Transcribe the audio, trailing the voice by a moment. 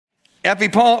Happy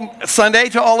Palm Sunday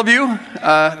to all of you.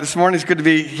 This morning it's good to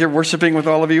be here worshiping with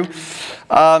all of you.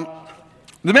 The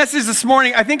message this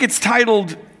morning, I think it's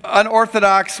titled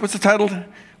Unorthodox. What's it titled?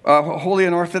 Holy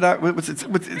Unorthodox?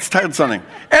 It's titled something.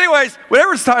 Anyways,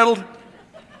 whatever it's titled,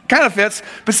 kind of fits.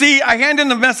 But see, I hand in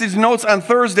the message notes on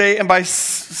Thursday, and by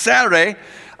Saturday,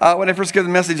 when I first give the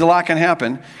message, a lot can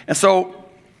happen. And so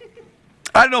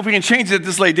I don't know if we can change it at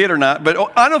this late date or not, but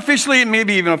unofficially and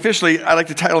maybe even officially, I like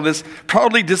to title this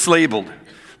Proudly Dislabeled.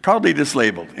 Proudly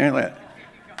Dislabeled.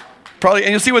 Probably,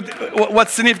 and you'll see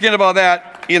what's significant about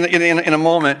that in a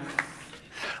moment.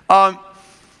 And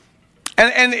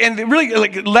really,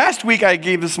 like last week I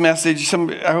gave this message.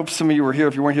 I hope some of you were here.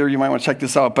 If you weren't here, you might want to check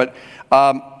this out. But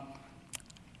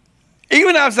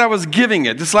even as I was giving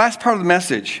it, this last part of the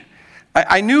message,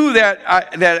 I knew that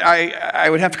I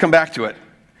would have to come back to it.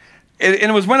 And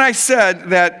it was when I said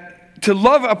that to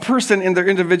love a person in their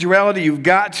individuality, you've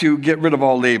got to get rid of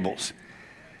all labels.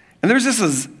 And there's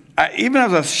this, even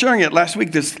as I was sharing it last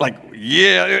week, this I don't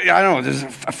know, there's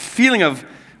a feeling of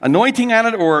anointing on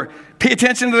it, or pay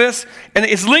attention to this. And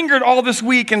it's lingered all this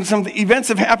week, and some events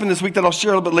have happened this week that I'll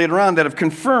share a little bit later on that have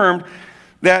confirmed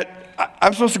that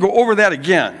I'm supposed to go over that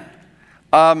again.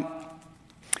 And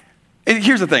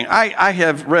here's the thing. I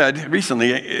have read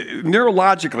recently,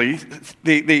 neurologically,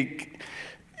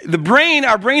 the brain,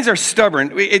 our brains are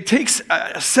stubborn. It takes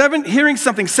hearing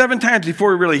something 7 times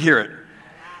before we really hear it.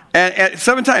 And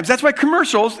 7 times. That's why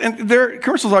commercials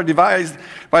are devised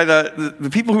by the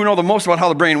people who know the most about how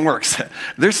the brain works.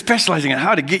 They're specializing in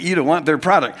how to get you to want their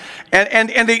product. And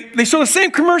they show the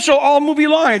same commercial all movie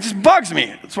long. It just bugs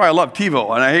me. That's why I love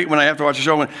TiVo. And I hate when I have to watch a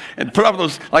show and put up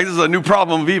those, like this is a new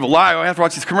problem of evil. Why I have to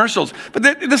watch these commercials? But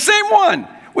the same one.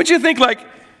 Would you think like,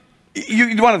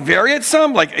 you want to vary it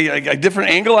some, like a different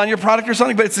angle on your product or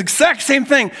something, but it's the exact same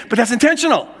thing, but that's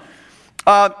intentional.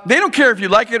 They don't care if you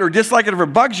like it or dislike it or if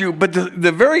it bugs you, but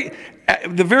the very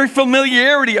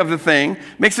familiarity of the thing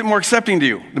makes it more accepting to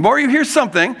you. The more you hear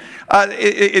something,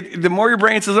 the more your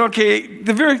brain says, okay,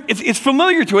 it's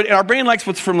familiar to it, and our brain likes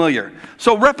what's familiar.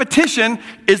 So repetition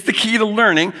is the key to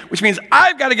learning, which means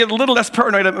I've got to get a little less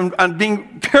paranoid on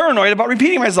being paranoid about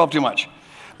repeating myself too much.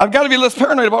 I've got to be less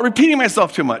paranoid about repeating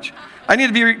myself too much. I need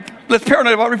to be less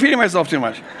paranoid about repeating myself too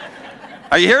much.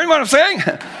 Are you hearing what I'm saying?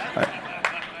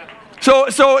 So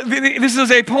this is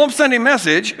a Palm Sunday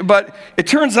message, but it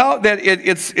turns out that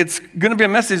it's going to be a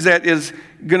message that is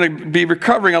going to be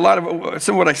recovering a lot of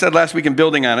some of what I said last week and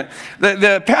building on it.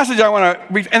 The passage I want to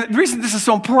read, and the reason this is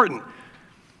so important,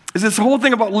 is this whole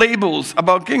thing about labels,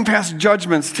 about getting past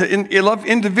judgments to love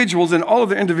individuals and all of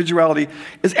their individuality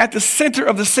is at the center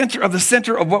of the center of the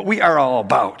center of what we are all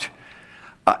about.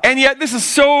 And yet this is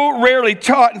so rarely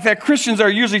taught. In fact, Christians are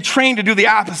usually trained to do the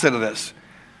opposite of this.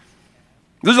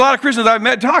 There's a lot of Christians I've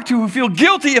met and talked to who feel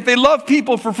guilty if they love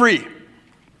people for free.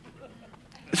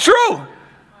 It's true.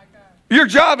 Your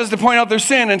job is to point out their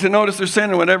sin and to notice their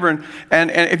sin and whatever.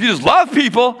 And if you just love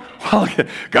people, well,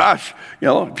 gosh,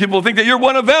 people think that you're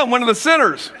one of them, one of the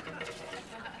sinners.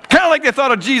 Kind of like they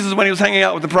thought of Jesus when he was hanging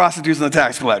out with the prostitutes and the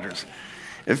tax collectors.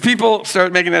 If people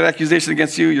start making that accusation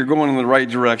against you, you're going in the right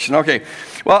direction. Okay,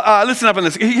 well, listen up on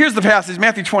this. Here's the passage,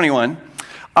 Matthew 21.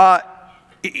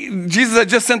 Jesus had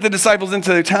just sent the disciples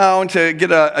into the town to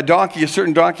get a donkey, a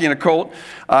certain donkey and a colt,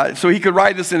 so he could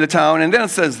ride this into town. And then it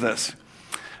says this.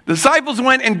 The disciples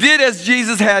went and did as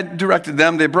Jesus had directed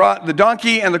them. They brought the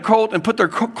donkey and the colt and put their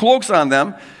cloaks on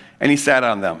them, and he sat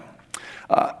on them.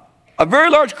 A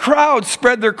very large crowd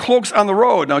spread their cloaks on the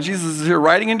road. Now Jesus is here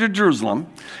riding into Jerusalem,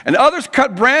 and others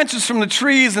cut branches from the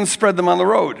trees and spread them on the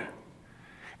road.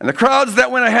 And the crowds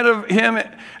that went ahead of him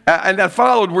and that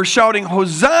followed were shouting,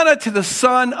 Hosanna to the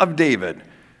Son of David.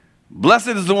 Blessed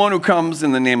is the one who comes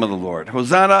in the name of the Lord.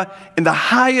 Hosanna in the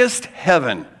highest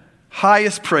heaven.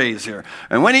 Highest praise here.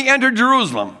 And when he entered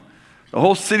Jerusalem, the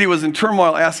whole city was in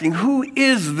turmoil asking, who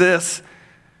is this?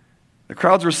 The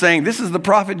crowds were saying, this is the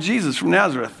prophet Jesus from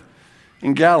Nazareth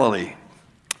in Galilee.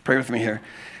 Pray with me here.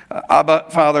 Abba,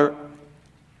 Father,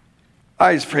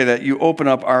 I just pray that you open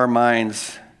up our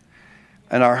minds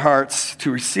and our hearts to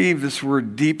receive this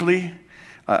word deeply.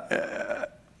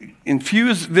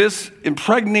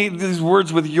 Impregnate these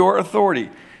words with your authority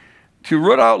to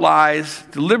root out lies,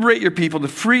 to liberate your people, to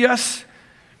free us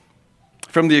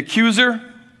from the accuser,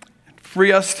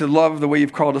 free us to love the way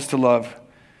you've called us to love,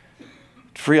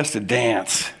 free us to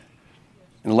dance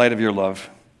in the light of your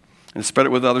love, and spread it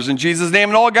with others. In Jesus' name,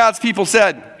 and all God's people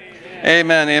said,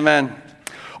 amen, amen.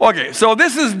 Okay, so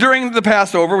this is during the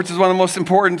Passover, which is one of the most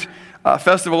important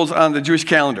festivals on the Jewish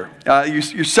calendar.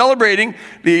 You're celebrating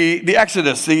the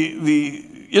Exodus, the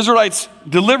Israelites'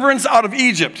 deliverance out of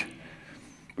Egypt.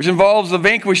 which involves the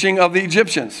vanquishing of the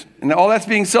Egyptians. And all that's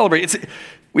being celebrated.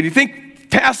 When you think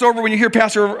Passover, when you hear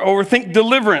Passover, think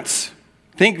deliverance.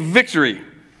 Think victory.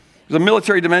 There's a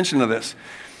military dimension to this.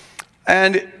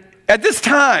 And at this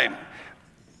time,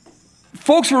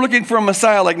 folks were looking for a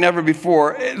Messiah like never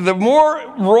before. The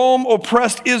more Rome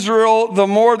oppressed Israel, the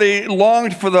more they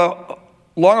longed for the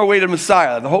long-awaited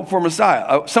Messiah, the hope for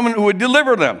Messiah, someone who would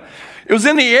deliver them. It was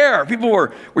in the air. People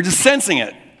were just sensing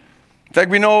it. In fact,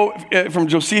 we know from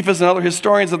Josephus and other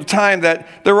historians of the time that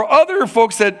there were other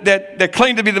folks that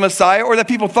claimed to be the Messiah or that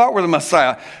people thought were the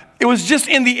Messiah. It was just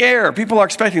in the air. People are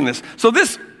expecting this. So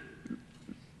this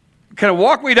kind of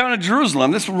walkway down to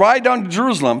Jerusalem, this ride down to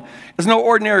Jerusalem, is no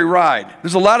ordinary ride.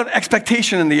 There's a lot of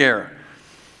expectation in the air.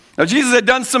 Now, Jesus had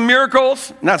done some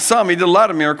miracles. Not some, he did a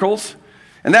lot of miracles.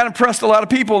 And that impressed a lot of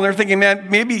people, and they're thinking, man,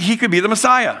 maybe he could be the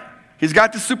Messiah. He's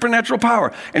got this supernatural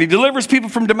power, and he delivers people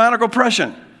from demonic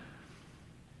oppression.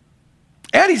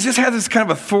 And he's just had this kind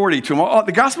of authority to him.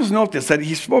 The Gospels note this, that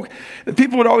he spoke, that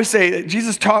people would always say that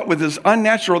Jesus taught with his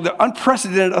unnatural, the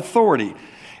unprecedented authority.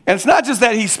 And it's not just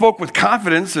that he spoke with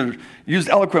confidence and used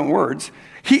eloquent words.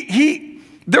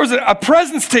 There was a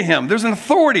presence to him. There's an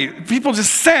authority. People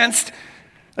just sensed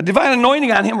a divine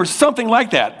anointing on him or something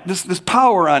like that, this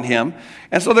power on him.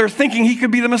 And so they're thinking he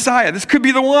could be the Messiah. This could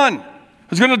be the one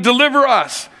who's going to deliver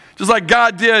us, just like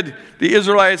God did the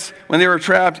Israelites when they were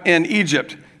trapped in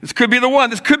Egypt. This could be the one.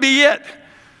 This could be it.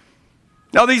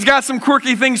 Now, he's got some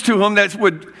quirky things to him that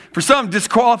would, for some,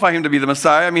 disqualify him to be the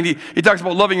Messiah. I mean, he talks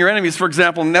about loving your enemies, for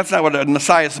example, and that's not what a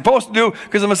Messiah is supposed to do,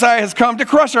 because the Messiah has come to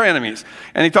crush our enemies.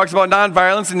 And he talks about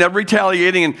nonviolence and never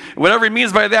retaliating, and whatever he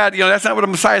means by that, that's not what a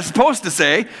Messiah is supposed to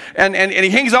say. And he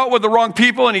hangs out with the wrong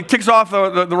people, and he ticks off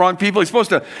the wrong people. He's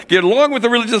supposed to get along with the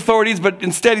religious authorities, but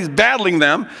instead he's battling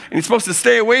them. And he's supposed to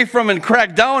stay away from and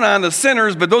crack down on the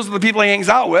sinners, but those are the people he hangs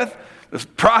out with. The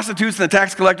prostitutes and the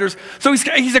tax collectors. So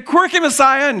he's a quirky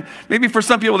Messiah, and maybe for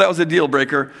some people that was a deal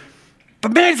breaker.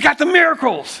 But man, he's got the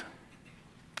miracles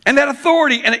and that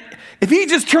authority. And if he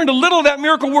just turned a little of that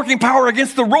miracle working power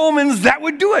against the Romans, that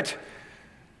would do it.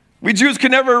 We Jews could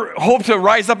never hope to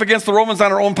rise up against the Romans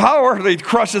on our own power. They'd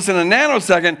crush us in a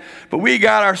nanosecond. But we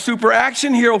got our super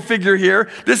action hero figure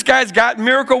here. This guy's got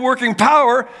miracle working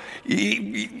power.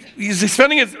 He's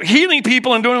spending it healing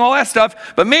people and doing all that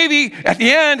stuff. But maybe at the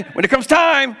end, when it comes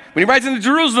time, when he rides into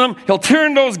Jerusalem, he'll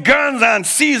turn those guns on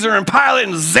Caesar and Pilate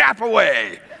and zap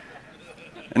away.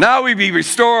 And now we'd be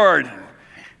restored,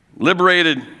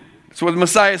 liberated. That's what the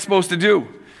Messiah is supposed to do.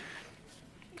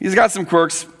 He's got some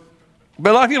quirks.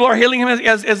 But a lot of people are hailing him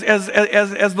as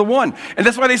the one. And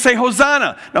that's why they say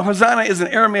Hosanna. Now, Hosanna is an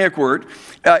Aramaic word.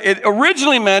 It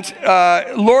originally meant,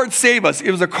 Lord, save us.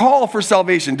 It was a call for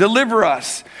salvation. Deliver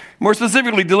us. More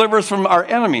specifically, deliver us from our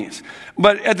enemies.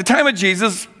 But at the time of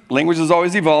Jesus, language is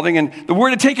always evolving, and the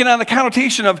word had taken on the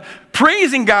connotation of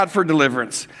praising God for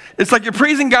deliverance. It's like you're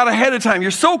praising God ahead of time. You're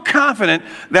so confident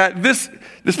that this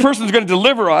person is going to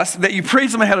deliver us that you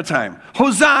praise him ahead of time.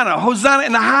 Hosanna, Hosanna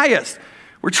in the highest.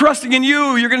 We're trusting in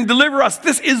you. You're going to deliver us.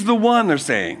 This is the one, they're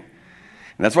saying. And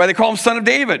that's why they call him Son of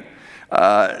David.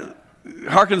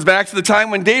 Harkens back to the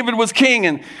time when David was king,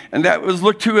 and that was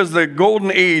looked to as the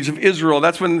golden age of Israel.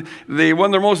 That's when they won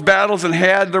their most battles and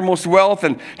had their most wealth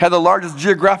and had the largest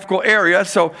geographical area.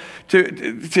 So to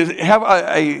have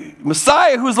a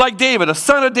Messiah who's like David, a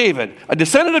son of David, a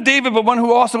descendant of David, but one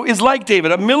who also is like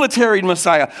David, a military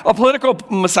Messiah, a political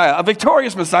Messiah, a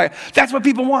victorious Messiah, that's what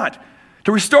people want.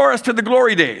 To restore us to the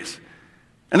glory days.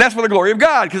 And that's for the glory of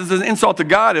God, because it's an insult to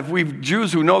God if we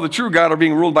Jews who know the true God are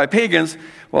being ruled by pagans.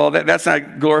 Well, that's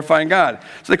not glorifying God.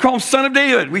 So they call him Son of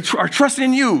David. We are trusting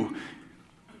in you.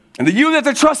 And the you that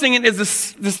they're trusting in is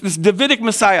this Davidic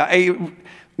Messiah, a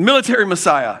military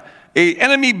Messiah, a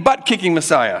enemy butt-kicking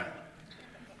Messiah.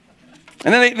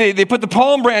 And then they put the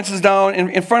palm branches down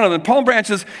in front of them. Palm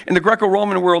branches in the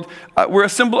Greco-Roman world were a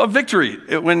symbol of victory.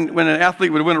 When an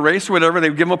athlete would win a race or whatever, they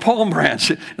would give him a palm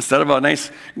branch. Instead of a nice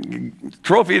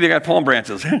trophy, they got palm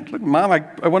branches. Hey, look, Mom,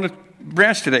 I won a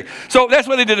branch today. So that's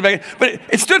what they did back. But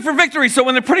it stood for victory. So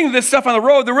when they're putting this stuff on the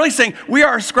road, they're really saying, we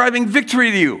are ascribing victory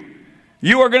to you.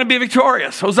 You are going to be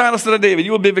victorious. Hosanna, Son of David,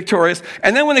 you will be victorious.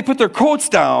 And then when they put their coats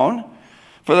down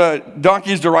for the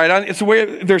donkeys to ride on, it's the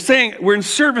way they're saying, we're in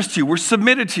service to you, we're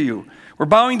submitted to you, we're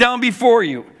bowing down before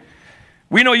you.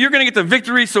 We know you're going to get the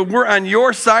victory, so we're on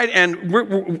your side, and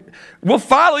we'll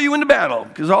follow you into battle.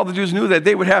 Because all the Jews knew that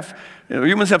they would have,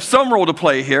 humans have some role to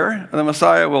play here, and the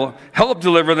Messiah will help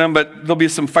deliver them, but there'll be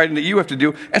some fighting that you have to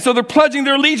do. And so they're pledging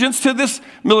their allegiance to this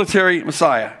military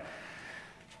Messiah.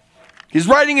 He's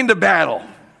riding into battle.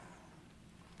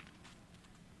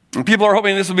 And people are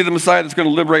hoping this will be the Messiah that's going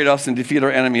to liberate us and defeat our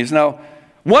enemies. Now,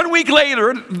 1 week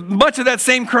later, much of that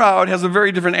same crowd has a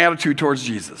very different attitude towards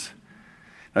Jesus.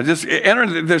 Now just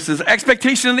enter, there's this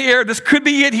expectation in the air. This could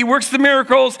be it. He works the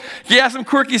miracles. He has some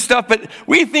quirky stuff, but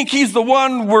we think he's the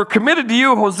one. We're committed to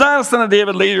you. Hosanna, son of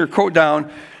David. Lay your coat down.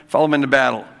 Follow him into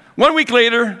battle. 1 week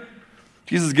later,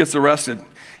 Jesus gets arrested.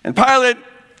 And Pilate,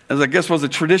 as I guess was a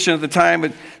tradition at the time,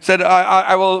 it said,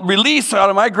 I will release, out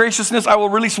of my graciousness, I will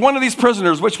release one of these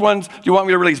prisoners. Which ones do you want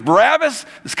me to release? Barabbas,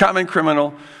 this common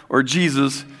criminal, or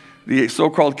Jesus, the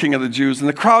so-called king of the Jews? And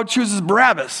the crowd chooses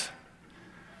Barabbas.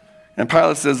 And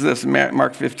Pilate says this in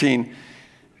Mark 15,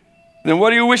 then what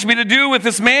do you wish me to do with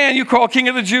this man you call king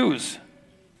of the Jews?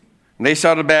 And they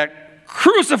shouted back,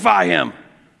 crucify him.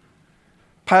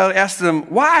 Pilate asked them,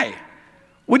 why?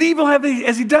 What evil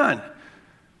has he done?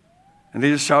 And they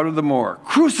just shouted the more,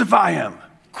 crucify him,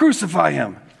 crucify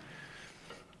him.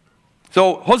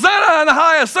 So, Hosanna in the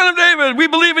highest, son of David, we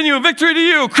believe in you, victory to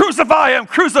you, crucify him,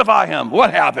 crucify him.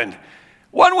 What happened?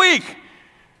 1 week.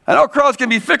 I know crowds can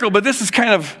be fickle, but this is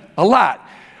kind of a lot.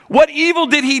 What evil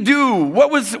did he do?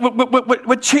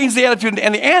 What changed the attitude?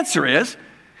 And the answer is,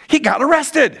 he got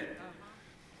arrested.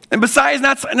 And besides,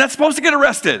 not supposed to get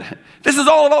arrested. This is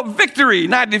all about victory,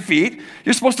 not defeat.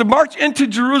 You're supposed to march into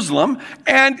Jerusalem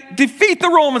and defeat the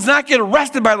Romans, not get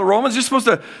arrested by the Romans. You're supposed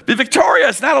to be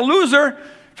victorious, not a loser. You're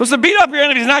supposed to beat up your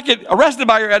enemies, not get arrested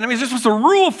by your enemies. You're supposed to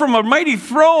rule from a mighty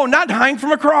throne, not hang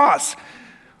from a cross.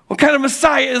 What kind of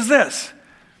Messiah is this?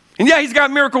 And yeah, he's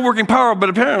got miracle-working power, but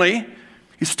apparently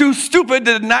he's too stupid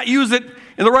to not use it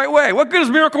in the right way. What good is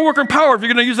miracle-working power if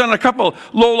you're going to use it on a couple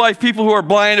low-life people who are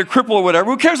blind or crippled or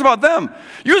whatever? Who cares about them?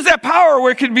 Use that power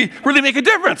where it could really make a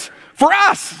difference. For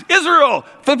us, Israel,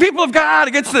 for the people of God,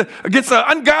 against the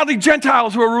ungodly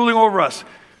Gentiles who are ruling over us.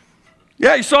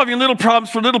 Yeah, you're solving little problems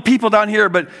for little people down here,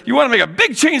 but you want to make a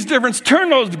big change difference, turn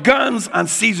those guns on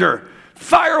Caesar.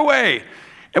 Fire away.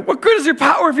 And what good is your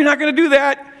power if you're not going to do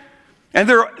that? And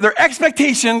their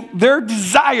expectation, their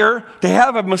desire to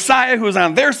have a Messiah who is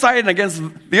on their side and against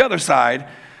the other side,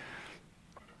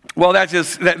 well,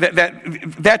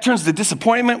 that turns to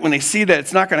disappointment when they see that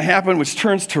it's not going to happen, which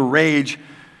turns to rage.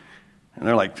 And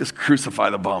they're like, just crucify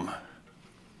the bum.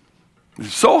 They're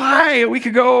so high a week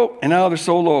ago, and now they're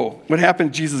so low. What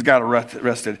happened? Jesus got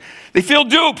arrested. They feel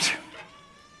duped.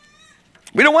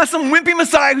 We don't want some wimpy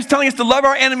Messiah who's telling us to love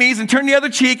our enemies and turn the other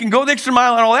cheek and go the extra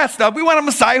mile and all that stuff. We want a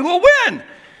Messiah who will win,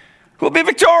 who will be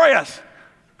victorious,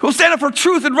 who will stand up for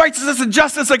truth and righteousness and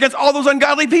justice against all those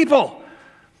ungodly people.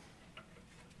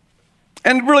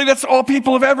 And really, that's all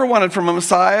people have ever wanted from a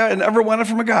Messiah and ever wanted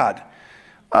from a God.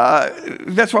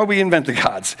 That's why we invent the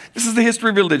gods. This is the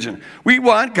history of religion. We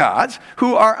want gods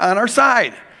who are on our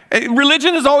side.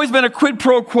 Religion has always been a quid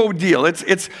pro quo deal.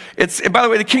 It's by the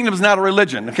way, the kingdom is not a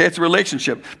religion, okay? It's a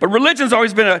relationship. But religion's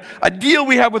always been a deal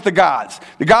we have with the gods.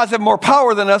 The gods have more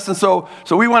power than us, and so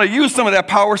we want to use some of that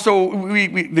power. So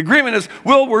the agreement is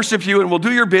we'll worship you and we'll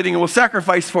do your bidding and we'll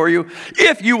sacrifice for you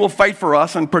if you will fight for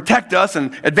us and protect us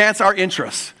and advance our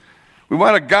interests. We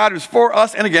want a God who's for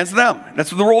us and against them. That's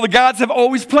the role the gods have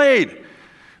always played.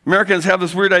 Americans have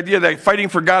this weird idea that fighting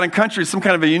for God and country is some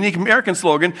kind of a unique American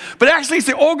slogan, but actually it's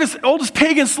the oldest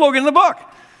pagan slogan in the book.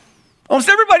 Almost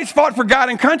everybody's fought for God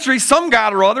and country, some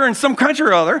God or other, in some country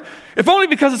or other, if only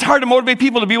because it's hard to motivate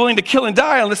people to be willing to kill and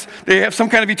die unless they have some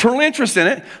kind of eternal interest in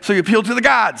it, so you appeal to the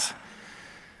gods.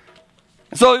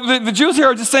 So the Jews here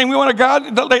are just saying we want a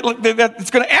God that's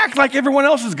going to act like everyone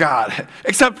else's God,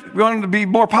 except we want him to be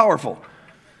more powerful.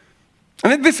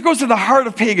 And this goes to the heart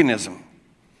of paganism.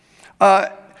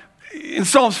 In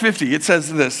Psalms 50, it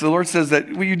says this. The Lord says that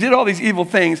you did all these evil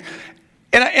things,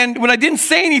 and when I didn't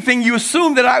say anything, you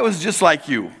assumed that I was just like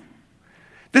you.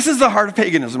 This is the heart of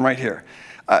paganism right here.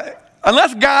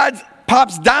 Unless God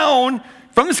pops down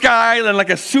from the sky and like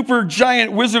a super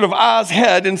giant Wizard of Oz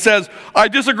head and says, I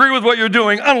disagree with what you're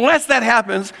doing, unless that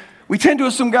happens, we tend to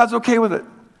assume God's okay with it.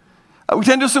 We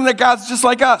tend to assume that God's just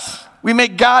like us. We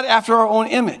make God after our own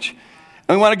image.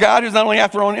 And we want a God who's not only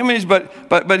after our own image,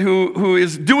 but who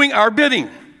is doing our bidding.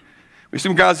 We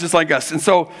assume God's just like us. And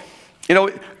so,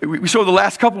 we show the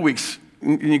last couple weeks.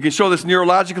 You can show this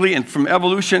neurologically and from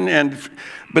evolution.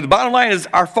 But the bottom line is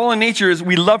our fallen nature is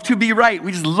we love to be right.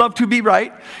 We just love to be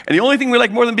right. And the only thing we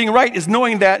like more than being right is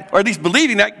knowing that, or at least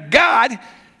believing that, God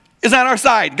is on our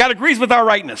side. God agrees with our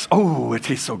rightness. Oh, it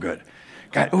tastes so good.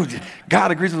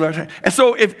 God agrees with our rightness. And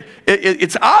so if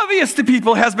it's obvious to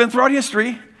people, has been throughout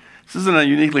history. This isn't a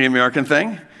uniquely American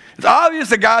thing. It's obvious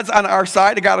that God's on our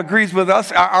side, that God agrees with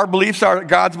us. Our beliefs are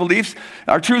God's beliefs.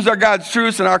 Our truths are God's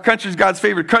truths, and our country is God's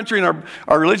favorite country, and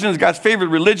our religion is God's favorite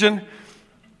religion.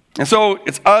 And so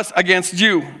it's us against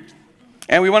you.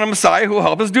 And we want a Messiah who will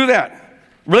help us do that.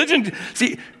 Religion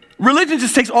Religion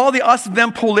just takes all the us and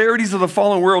them polarities of the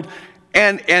fallen world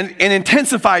and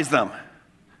intensifies them.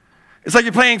 It's like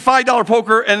you're playing $5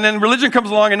 poker, and then religion comes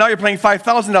along, and now you're playing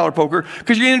 $5,000 poker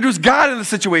because you introduce God in the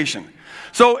situation.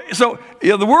 So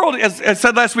the world, as I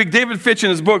said last week, David Fitch in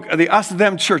his book, The Us and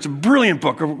Them Church, a brilliant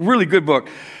book, a really good book.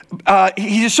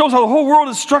 He just shows how the whole world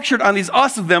is structured on these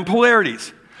us and them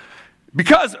polarities.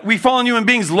 Because we fallen human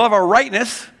beings love our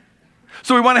rightness,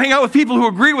 so we want to hang out with people who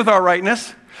agree with our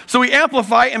rightness, so we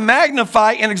amplify and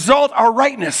magnify and exalt our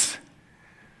rightness.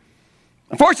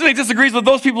 Unfortunately, it disagrees with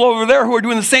those people over there who are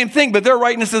doing the same thing, but their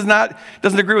rightness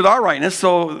doesn't agree with our rightness,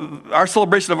 so our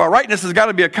celebration of our rightness has got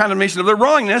to be a condemnation of their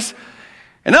wrongness.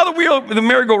 And now the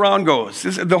merry-go-round goes.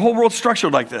 The whole world's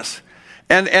structured like this.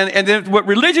 And then what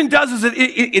religion does is it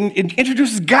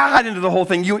introduces God into the whole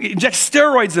thing. You inject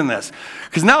steroids in this.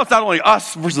 Because now it's not only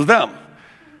us versus them.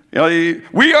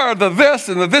 We are the this,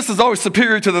 and the this is always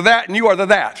superior to the that, and you are the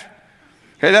that.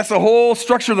 Okay, that's the whole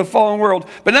structure of the fallen world.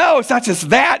 But now it's not just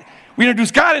that. We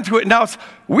introduce God into it, and now it's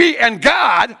we and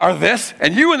God are this,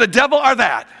 and you and the devil are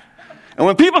that. And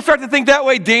when people start to think that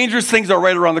way, dangerous things are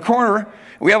right around the corner.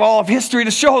 We have all of history to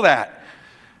show that.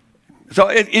 So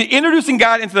introducing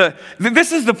God into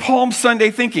this is the Palm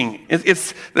Sunday thinking.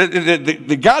 It's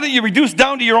the God that you reduce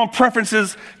down to your own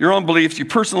preferences, your own beliefs, you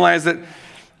personalize it,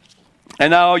 and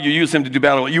now you use him to do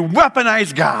battle. You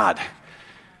weaponize God.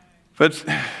 But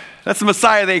that's the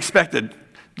Messiah they expected.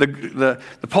 The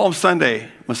Palm Sunday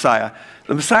Messiah.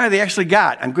 The Messiah they actually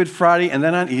got on Good Friday and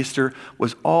then on Easter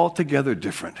was altogether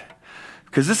different.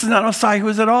 Because this is not a Messiah who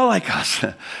is at all like us.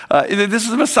 This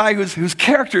is a Messiah whose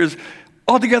character is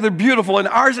altogether beautiful, and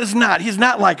ours is not. He's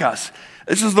not like us.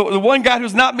 This is the one God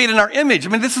who's not made in our image. I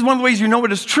mean, this is one of the ways you know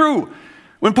it is true.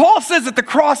 When Paul says that the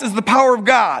cross is the power of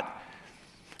God,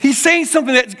 he's saying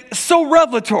something that's so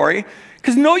revelatory,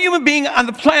 because no human being on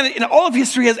the planet in all of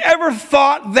history has ever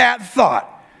thought that thought.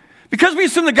 Because we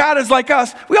assume that God is like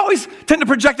us, we always tend to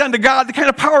project onto God the kind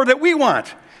of power that we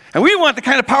want. And we want the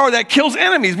kind of power that kills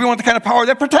enemies. We want the kind of power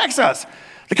that protects us.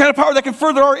 The kind of power that can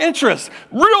further our interests.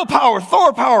 Real power,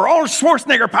 Thor power, Arnold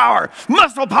Schwarzenegger power,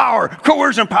 muscle power,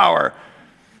 coercion power.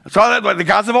 That's all that, the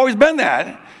gods have always been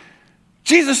that.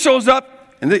 Jesus shows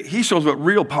up, and he shows what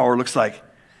real power looks like.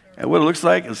 And what it looks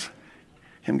like is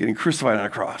him getting crucified on a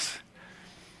cross.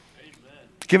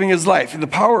 Giving his life. And the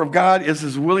power of God is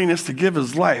his willingness to give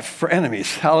his life for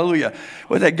enemies. Hallelujah.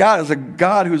 Well, that God is a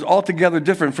God who's altogether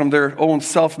different from their own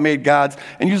self-made gods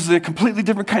and uses a completely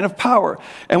different kind of power.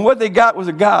 And what they got was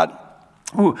a God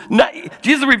who,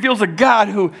 Jesus reveals a God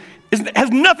who has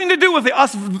nothing to do with the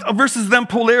us versus them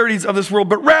polarities of this world,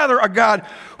 but rather a God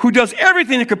who does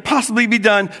everything that could possibly be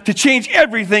done to change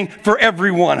everything for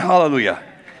everyone. Hallelujah.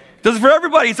 Does it for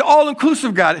everybody. It's an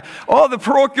all-inclusive God. All the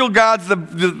parochial gods,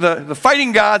 the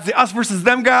fighting gods, the us versus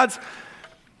them gods,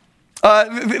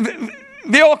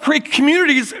 they all create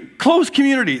communities, closed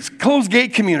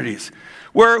gate communities,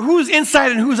 where who's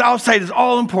inside and who's outside is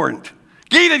all important.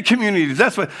 Gated communities,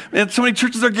 that's what, and so many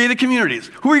churches are gated communities.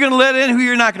 Who are you going to let in, who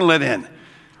you're not going to let in?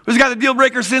 Who's got the deal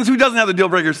breaker sins, who doesn't have the deal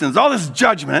breaker sins? All this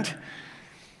judgment.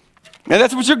 And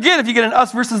that's what you'll get if you get an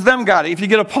us versus them God, if you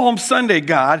get a Palm Sunday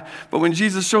God. But when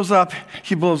Jesus shows up,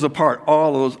 he blows apart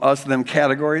all of those us them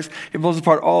categories. He blows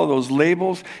apart all of those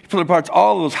labels. He blows apart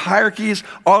all of those hierarchies,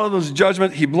 all of those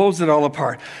judgments. He blows it all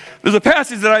apart. There's a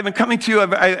passage that I've been coming to.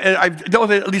 I've dealt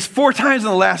with it at least 4 times in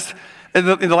the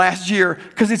last year,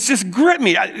 because it's just gripped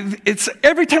me. It's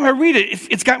every time I read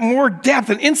it, it's got more depth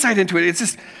and insight into it.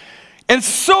 It's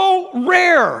so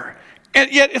rare. And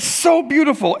yet it's so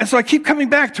beautiful. And so I keep coming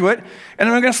back to it. And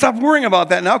I'm going to stop worrying about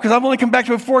that now, because I've only come back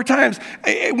to it 4 times.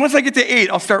 Once I get to 8,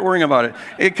 I'll start worrying about it.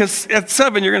 Because at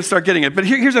 7, you're going to start getting it. But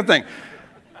here's the thing.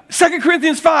 2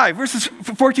 Corinthians 5, verses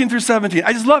 14 through 17.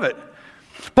 I just love it.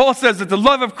 Paul says that the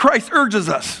love of Christ urges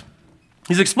us.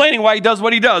 He's explaining why he does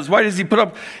what he does. Why does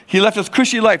he left his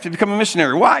cushy life to become a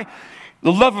missionary? Why?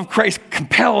 The love of Christ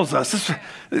compels us.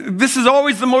 This is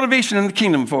always the motivation in the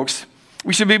kingdom, folks.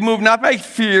 We should be moved not by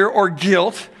fear or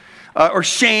guilt or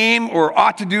shame or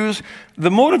ought-to-dos.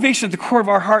 The motivation at the core of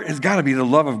our heart has got to be the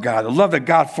love of God, the love that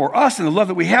God for us and the love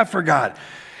that we have for God.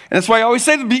 And that's why I always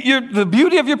say the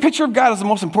beauty of your picture of God is the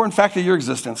most important factor of your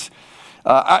existence.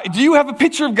 Do you have a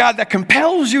picture of God that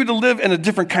compels you to live in a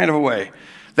different kind of a way?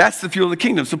 That's the fuel of the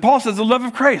kingdom. So Paul says the love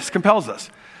of Christ compels us.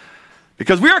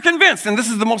 Because we are convinced, and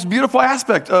this is the most beautiful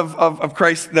aspect of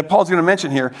Christ that Paul's going to mention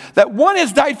here, that one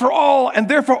has died for all, and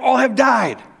therefore all have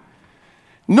died.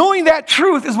 Knowing that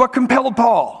truth is what compelled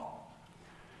Paul.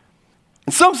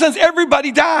 In some sense,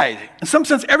 everybody died. In some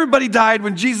sense, everybody died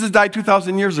when Jesus died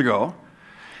 2,000 years ago.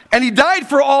 And he died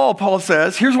for all, Paul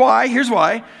says. Here's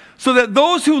why. So that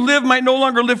those who live might no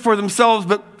longer live for themselves,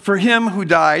 but for him who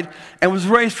died and was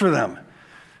raised for them.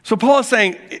 So Paul is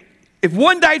saying, if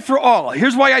one died for all,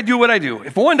 here's why I do what I do.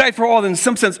 If one died for all, then in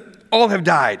some sense, all have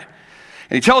died.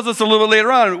 And he tells us a little bit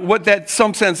later on what that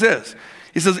some sense is.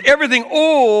 He says, everything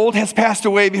old has passed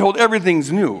away. Behold,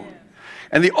 everything's new.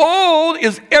 And the old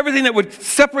is everything that would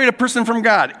separate a person from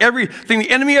God. Everything the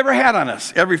enemy ever had on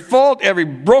us. Every fault, every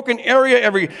broken area,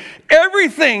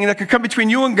 everything that could come between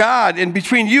you and God and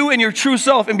between you and your true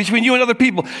self and between you and other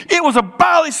people. It was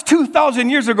abolished 2,000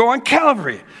 years ago on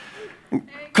Calvary. In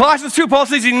Colossians 2, Paul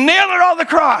says he nailed it all to the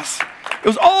cross. It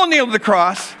was all nailed to the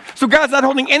cross. So God's not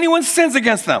holding anyone's sins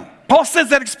against them. Paul says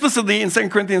that explicitly in 2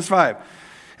 Corinthians 5.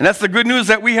 And that's the good news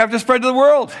that we have to spread to the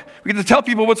world. We get to tell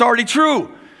people what's already true.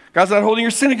 God's not holding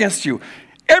your sin against you.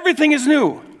 Everything is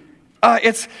new.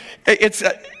 This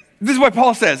is what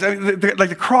Paul says. Like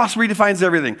the cross redefines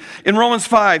everything. In Romans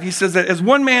 5, he says that as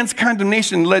one man's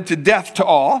condemnation led to death to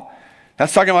all,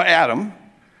 that's talking about Adam,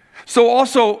 so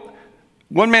also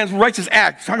one man's righteous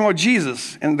act, talking about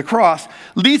Jesus and the cross,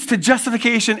 leads to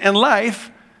justification and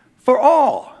life for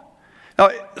all. Now,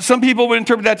 some people would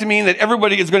interpret that to mean that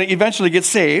everybody is going to eventually get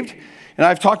saved. And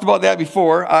I've talked about that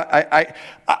before. I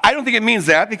don't think it means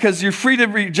that, because you're free to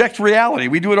reject reality.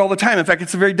 We do it all the time. In fact,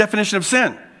 it's the very definition of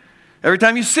sin. Every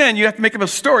time you sin, you have to make up a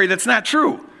story that's not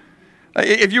true.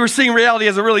 If you were seeing reality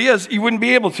as it really is, you wouldn't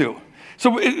be able to.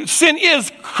 So sin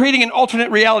is creating an alternate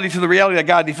reality to the reality that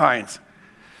God defines.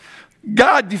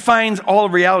 God defines all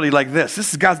of reality like this.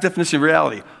 This is God's definition of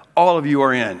reality. All of you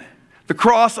are in. The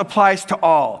cross applies to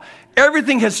all.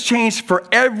 Everything has changed for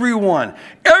everyone.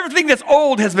 Everything that's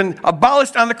old has been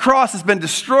abolished on the cross. It's been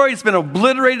destroyed. It's been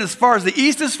obliterated as far as the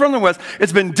east is from the west.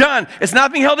 It's been done. It's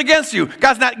not being held against you.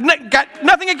 God's got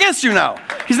nothing against you now.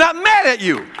 He's not mad at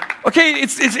you. Okay,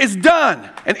 it's done.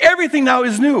 And everything now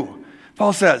is new,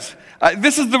 Paul says.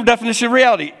 This is the definition of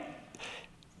reality.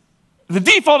 The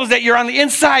default is that you're on the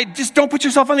inside. Just don't put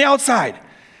yourself on the outside.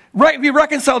 Right, be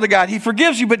reconciled to God. He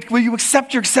forgives you, but will you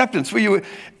accept your acceptance? Will you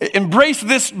embrace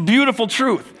this beautiful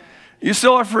truth? You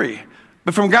still are free.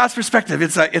 But from God's perspective,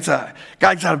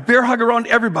 God's got a bear hug around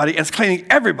everybody, and it's claiming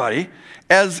everybody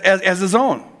as his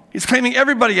own. He's claiming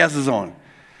everybody as his own.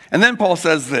 And then Paul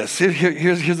says this.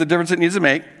 Here's the difference it needs to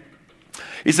make.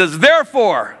 He says,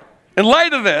 therefore, in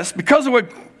light of this, because of what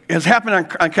has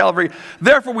happened on Calvary,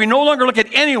 therefore we no longer look at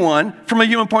anyone from a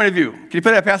human point of view. Can you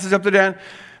put that passage up there, Dan?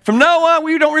 From now on,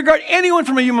 we don't regard anyone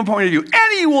from a human point of view.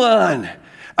 Anyone!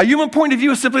 A human point of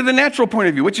view is simply the natural point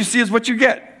of view. What you see is what you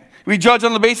get. We judge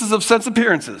on the basis of sense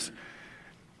appearances.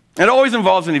 It always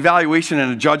involves an evaluation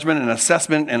and a judgment and an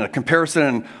assessment and a comparison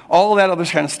and all that other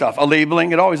kind of stuff. A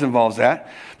labeling, it always involves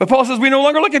that. But Paul says we no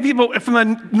longer look at people from a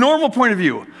normal point of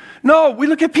view. No, we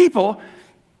look at people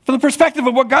from the perspective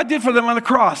of what God did for them on the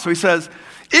cross. So he says,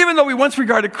 even though we once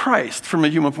regarded Christ from a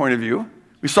human point of view,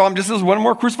 we saw him just as one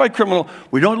more crucified criminal,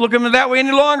 we don't look at him that way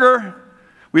any longer.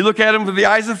 We look at him with the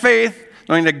eyes of faith,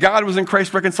 knowing that God was in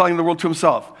Christ reconciling the world to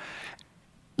himself.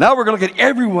 Now we're going to look at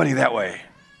everybody that way.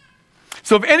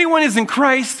 So if anyone is in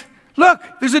Christ, look,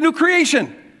 there's a new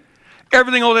creation.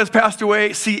 Everything old has passed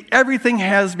away. See, everything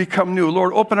has become new.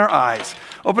 Lord, open our eyes.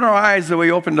 Open our eyes the way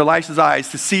you opened Elisha's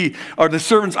eyes to see, or the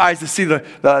servant's eyes to see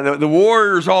the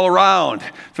warriors all around.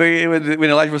 So when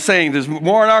Elijah was saying, there's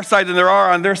more on our side than there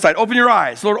are on their side. Open your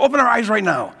eyes. Lord, open our eyes right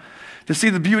now to see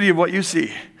the beauty of what you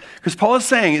see. Because Paul is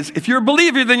saying, if you're a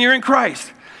believer, then you're in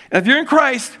Christ. And if you're in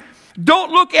Christ,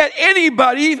 don't look at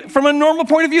anybody from a normal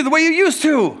point of view the way you used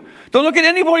to. Don't look at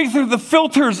anybody through the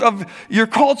filters of your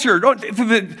culture, through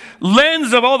the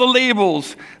lens of all the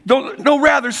labels.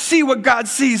 Rather see what God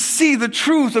sees. See the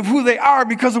truth of who they are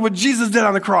because of what Jesus did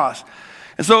on the cross.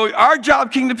 And so our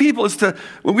job, Kingdom People, is to,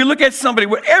 when we look at somebody,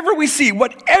 whatever we see,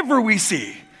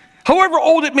 however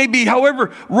old it may be,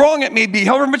 however wrong it may be,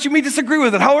 however much you may disagree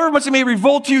with it, however much it may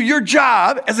revolt to you, your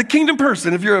job as a kingdom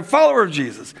person, if you're a follower of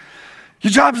Jesus,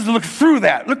 your job is to look through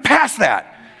that, look past that.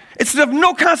 It's of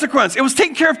no consequence. It was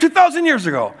taken care of 2,000 years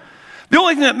ago. The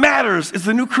only thing that matters is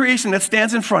the new creation that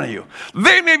stands in front of you.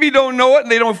 They maybe don't know it,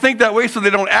 and they don't think that way, so they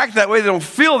don't act that way, they don't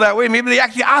feel that way. Maybe they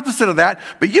act the opposite of that,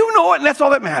 but you know it, and that's all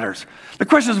that matters. The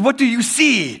question is, what do you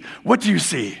see? What do you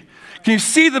see? Can you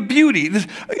see the beauty?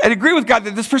 I agree with God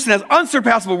that this person has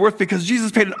unsurpassable worth because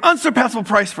Jesus paid an unsurpassable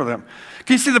price for them.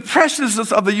 Can you see the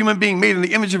preciousness of the human being made in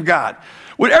the image of God?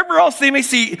 Whatever else they may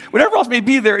see, whatever else may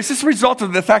be there, it's just a result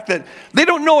of the fact that they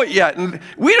don't know it yet. And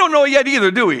we don't know it yet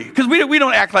either, do we? Because we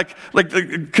don't act like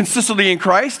consistently in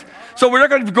Christ. So we're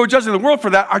not going to go judging the world for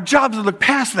that. Our job is to look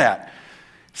past that.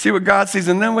 See what God sees,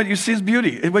 and then what you see is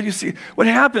beauty. What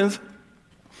happens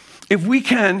if we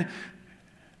can...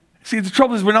 See, the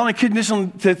trouble is we're not only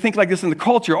conditioned to think like this in the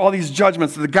culture, all these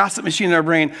judgments, the gossip machine in our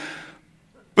brain.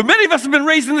 But many of us have been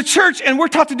raised in the church, and we're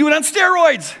taught to do it on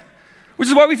steroids, which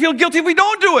is why we feel guilty if we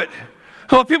don't do it.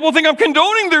 Well, people think I'm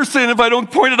condoning their sin if I don't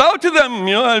point it out to them.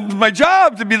 It's my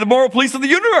job to be the moral police of the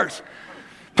universe.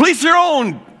 Police your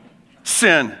own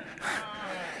sin.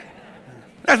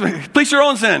 Police your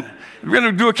own sin. We're going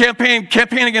to do a campaign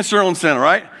against your own sin, all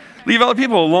right? Leave other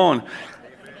people alone.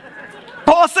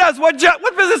 Paul says, what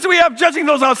business do we have judging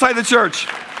those outside the church?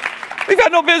 We've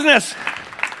got no business.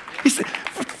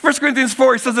 1 Corinthians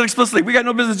 4, he says it explicitly. We got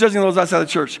no business judging those outside the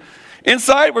church.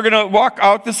 Inside, we're going to walk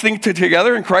out this thing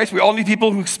together in Christ. We all need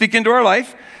people who speak into our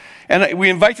life. And we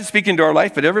invite to speak into our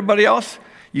life. But everybody else,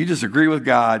 you just agree with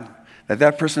God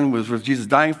that person was worth Jesus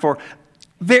dying for.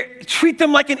 Treat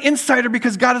them like an insider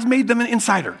because God has made them an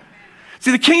insider.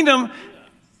 See, the kingdom,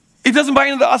 it doesn't buy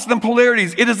into the us-them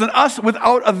polarities. It is an us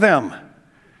without a them.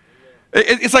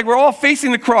 It's like we're all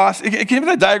facing the cross. Can you put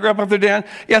that diagram up there, Dan?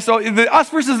 Yeah, so the us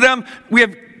versus them, we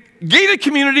have gated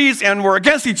communities and we're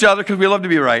against each other because we love to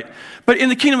be right. But in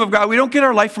the kingdom of God, we don't get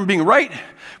our life from being right.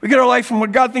 We get our life from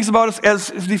what God thinks about us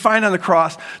as defined on the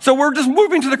cross. So we're just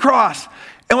moving to the cross.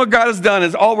 And what God has done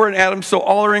is all we're in Adam, so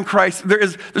all are in Christ.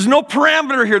 There's no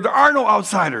parameter here. There are no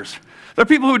outsiders. There are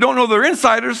people who don't know they're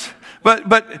insiders,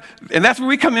 and that's where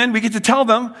we come in. We get to tell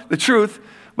them the truth,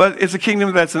 but it's a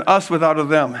kingdom that's an us without a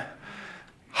them.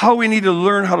 How we need to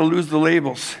learn how to lose the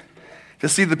labels, to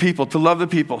see the people, to love the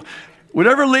people.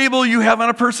 Whatever label you have on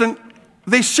a person,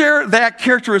 they share that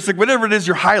characteristic, whatever it is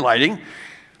you're highlighting.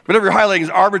 Whatever you're highlighting is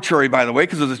arbitrary, by the way,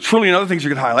 because there's a trillion other things you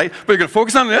could highlight, but you're going to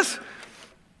focus on this.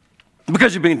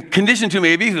 Because you've been conditioned to,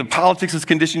 maybe, the politics is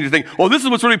conditioned you to think, oh, this is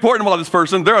what's really important about this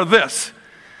person, they're this.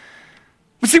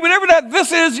 But see, whatever that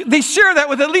this is, they share that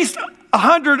with at least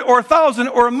 100 or 1,000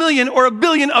 or 1,000,000 or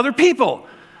 1,000,000,000 other people.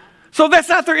 So that's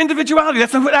not their individuality,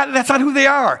 that's not who they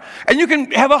are. And you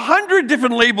can have 100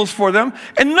 different labels for them,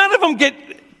 and none of them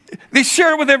they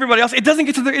share it with everybody else. It doesn't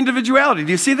get to their individuality.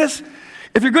 Do you see this?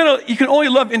 If you can only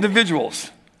love individuals.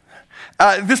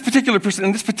 This particular person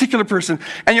and this particular person,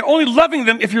 and you're only loving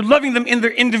them if you're loving them in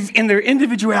their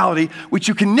individuality, which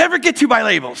you can never get to by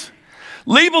labels.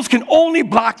 Labels can only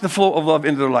block the flow of love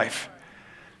into their life.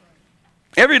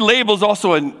 Every label is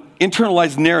also an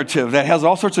internalized narrative that has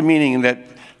all sorts of meaning and that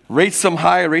rates some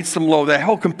high, rates some low. That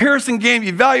whole comparison game,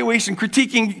 evaluation,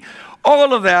 critiquing,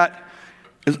 all of that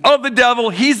is of the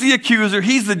devil. He's the accuser,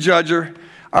 he's the judger.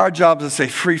 Our job is to stay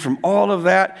free from all of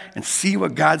that and see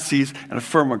what God sees and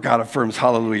affirm what God affirms.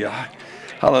 Hallelujah.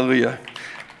 Hallelujah.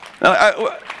 Now,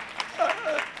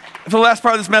 for the last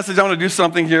part of this message, I want to do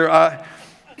something here. I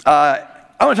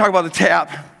want to talk about the tap.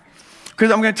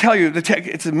 Because I'm going to tell you,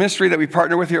 it's a ministry that we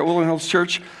partner with here at Woodland Hills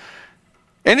Church.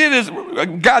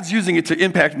 And God's using it to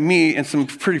impact me in some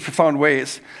pretty profound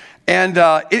ways. And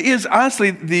it is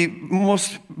honestly the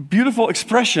most beautiful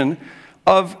expression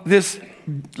of this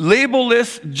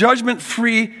label-less,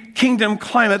 judgment-free kingdom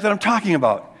climate that I'm talking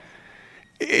about.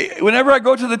 Whenever I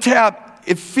go to the tap,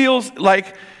 it feels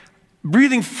like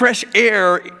breathing fresh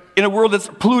air in a world that's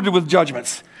polluted with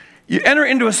judgments. You enter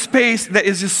into a space that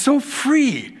is just so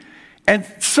free and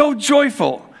so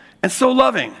joyful and so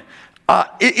loving.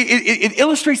 It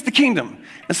illustrates the kingdom.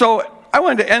 And so I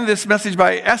wanted to end this message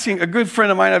by asking a good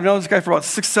friend of mine. I've known this guy for about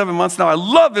 6-7 months now. I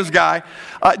love this guy.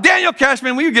 Daniel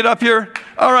Cashman, will you get up here?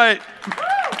 All right.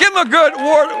 Give him a good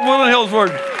Woodland Hills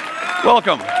word.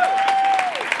 Welcome.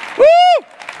 Woo!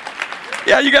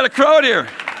 Yeah, you got a crowd here.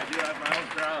 I do have my own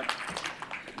crowd.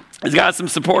 He's got some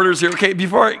supporters here. Okay,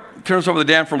 before I turn this over to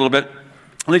Dan for a little bit,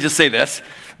 let me just say this.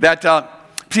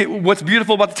 See, what's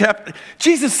beautiful about the tap,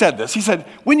 Jesus said this. He said,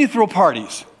 when you throw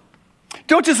parties,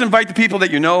 don't just invite the people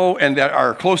that you know and that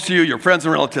are close to you, your friends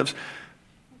and relatives.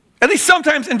 At least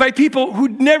sometimes invite people who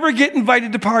never get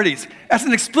invited to parties. That's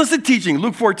an explicit teaching,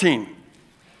 Luke 14.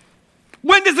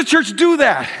 When does the church do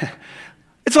that?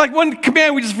 It's like one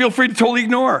command we just feel free to totally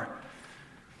ignore.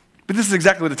 But this is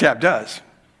exactly what the tap does.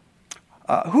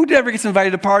 Who never gets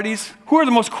invited to parties? Who are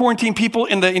the most quarantined people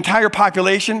in the entire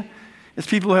population? It's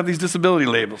people who have these disability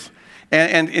labels.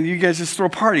 And you guys just throw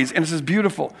parties, and it's just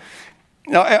beautiful.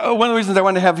 Now, one of the reasons I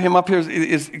wanted to have him up here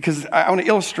is because I want to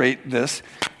illustrate this,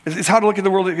 is how to look at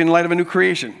the world in light of a new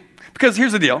creation. Because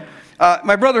here's the deal.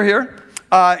 My brother here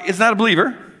is not a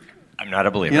believer. I'm not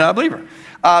a believer. You're not a believer.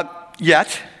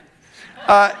 Yet.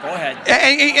 Go ahead.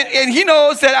 And he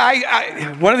knows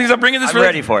that one of the things I'm bringing this. I'm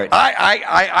ready for it.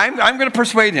 I'm going to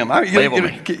persuade him. Label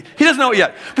me. He doesn't know it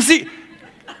yet. But see,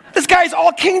 this guy's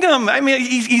all kingdom. I mean,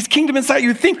 he's kingdom inside.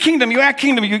 You think kingdom, you act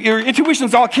kingdom. Your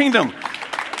intuition's all kingdom.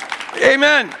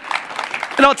 Amen.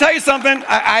 And I'll tell you something.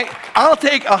 I'll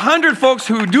take 100 folks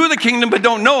who do the kingdom but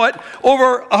don't know it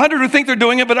over 100 who think they're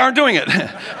doing it but aren't doing it.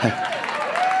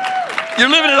 You're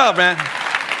living it up, man.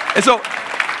 And so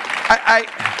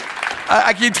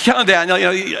I keep telling Daniel,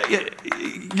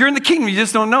 you're in the kingdom, you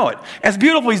just don't know it. It's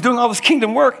beautiful, he's doing all this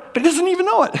kingdom work, but he doesn't even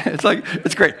know it. It's like,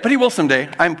 it's great. But he will someday,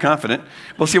 I'm confident.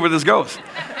 We'll see where this goes.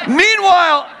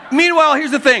 Meanwhile,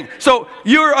 here's the thing. So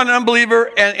you're an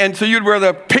unbeliever, and so you'd wear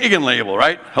the pagan label,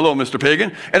 right? Hello, Mr.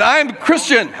 Pagan. And I'm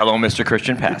Christian. Hello, Mr.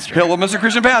 Christian Pastor. Hello, Mr.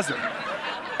 Christian Pastor.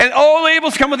 And all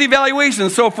labels come with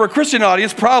evaluations. So for a Christian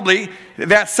audience, probably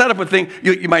that setup would think,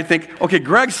 you might think, okay,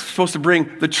 Greg's supposed to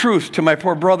bring the truth to my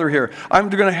poor brother here. I'm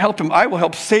going to help him. I will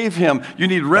help save him. You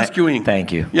need rescuing.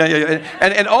 Thank you. Yeah.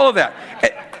 And all of that.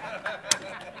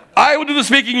 I will do the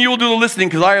speaking, you will do the listening,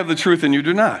 because I have the truth and you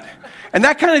do not. And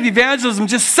that kind of evangelism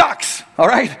just sucks, all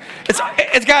right? That's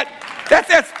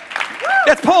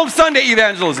Palm Sunday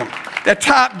evangelism. That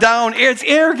top down, it's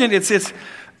arrogant, it's just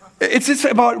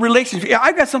about relationships. Yeah,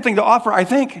 I've got something to offer, I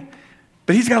think,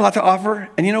 but he's got a lot to offer.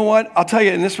 And you know what? I'll tell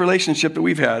you, in this relationship that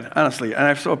we've had, honestly, and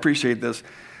I so appreciate this,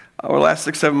 over the last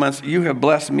 6-7 months, you have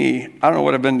blessed me. I don't know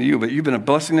what I've been to you, but you've been a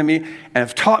blessing to me and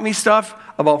have taught me stuff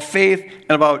about faith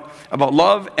and about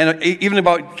love and even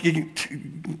about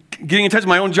getting in touch with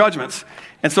my own judgments.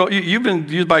 And so you've been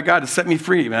used by God to set me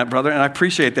free, man, brother, and I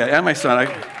appreciate that. And my son.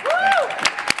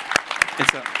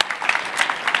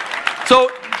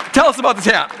 So tell us about the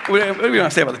TAP. What do you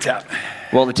want to say about the TAP?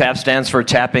 Well, the TAP stands for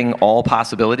Tapping All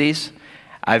Possibilities.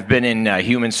 I've been in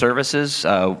human services,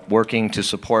 working to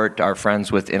support our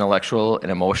friends with intellectual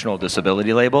and emotional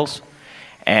disability labels.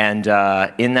 And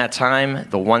in that time,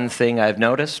 the one thing I've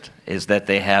noticed is that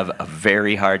they have a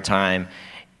very hard time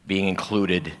being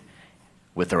included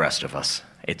with the rest of us.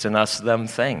 It's an us-them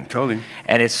thing. Totally.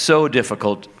 And it's so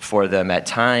difficult for them at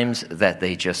times that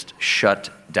they just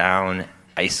shut down,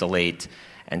 isolate,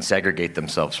 and segregate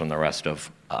themselves from the rest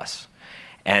of us.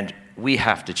 And we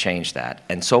have to change that.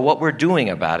 And so what we're doing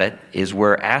about it is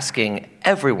we're asking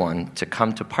everyone to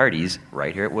come to parties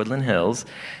right here at Woodland Hills,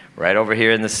 right over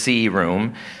here in the C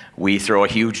room. We throw a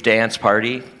huge dance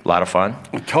party, a lot of fun.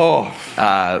 It's the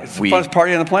funnest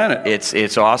party on the planet.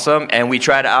 It's awesome, and we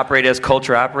try to operate as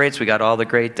culture operates. We got all the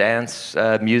great dance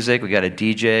music. We got a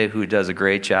DJ who does a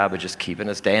great job of just keeping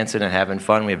us dancing and having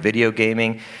fun. We have video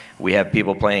gaming. We have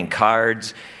people playing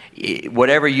cards.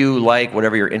 Whatever you like,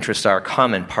 whatever your interests are,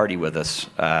 come and party with us.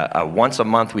 Once a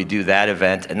month we do that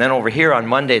event, and then over here on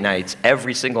Monday nights,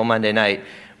 every single Monday night,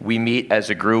 we meet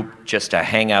as a group just to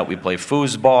hang out. We play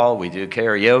foosball, we do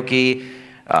karaoke,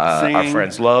 our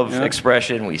friends love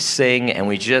expression, we sing, and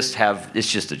we just have,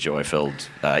 it's just a joy-filled,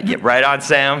 right on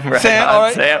Sam? Right Sam, on all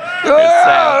right. Sam. Sam.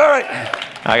 All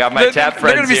right. I got my TAP friends here.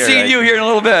 They're going to be seeing you here in a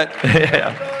little bit.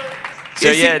 Yeah.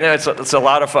 So it's a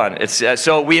lot of fun.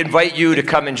 So we invite you to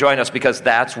come and join us because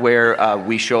that's where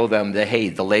we show them that, hey,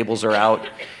 the labels are out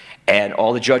and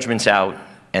all the judgment's out.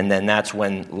 And then that's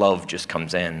when love just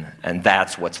comes in. And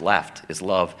that's what's left, is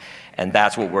love. And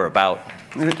that's what we're about.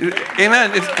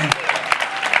 Amen.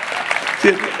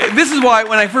 This is why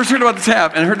when I first heard about the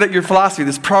TAP and heard that your philosophy,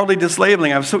 this proudly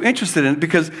dislabeling, I was so interested in it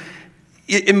because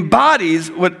it embodies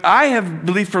what I have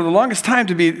believed for the longest time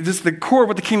to be just the core of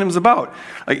what the kingdom is about.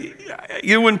 Like,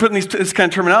 you wouldn't put in this kind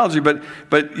of terminology, but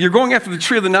you're going after the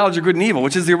tree of the knowledge of good and evil,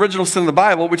 which is the original sin of the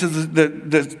Bible, which is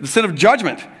the sin of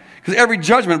judgment. Because every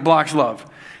judgment blocks love.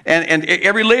 And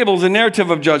every label is a narrative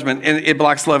of judgment, and it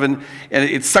blocks love, and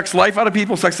it sucks life out of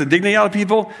people, sucks the dignity out of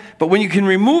people. But when you can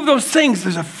remove those things,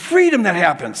 there's a freedom that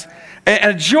happens.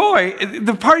 And a joy.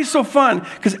 The party's so fun,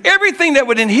 because everything that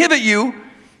would inhibit you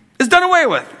is done away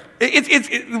with.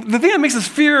 The thing that makes us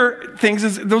fear things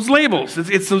is those labels.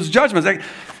 It's those judgments.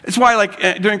 It's why,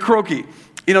 like, during karaoke,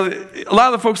 a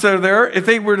lot of the folks that are there, if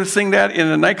they were to sing that in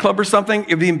a nightclub or something,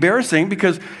 it'd be embarrassing,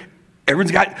 because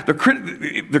everyone's got,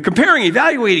 they're comparing,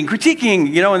 evaluating,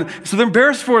 critiquing, and so they're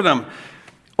embarrassed for them.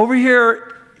 Over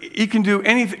here, you can do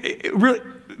anything. Really,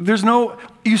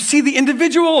 you see the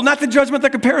individual, not the judgment, the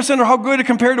comparison, or how good it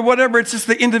compared to whatever. It's just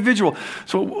the individual.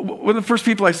 So one of the first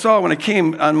people I saw when I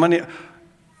came on Monday,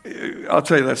 I'll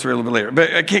tell you that story a little bit later,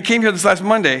 but I came here this last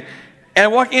Monday, and I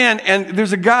walk in, and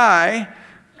there's a guy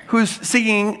who's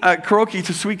singing karaoke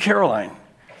to Sweet Caroline,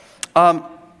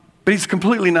 but he's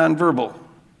completely nonverbal.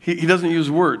 He doesn't use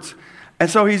words. And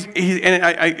so I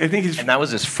think he's... And that was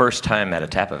his first time at a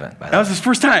TAP event, by the way. That was his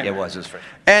first time. It was his first.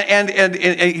 And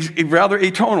he's rather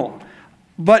atonal.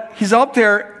 But he's out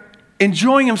there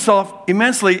enjoying himself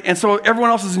immensely, and so everyone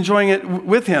else is enjoying it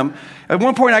with him. At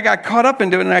one point, I got caught up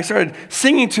into it, and I started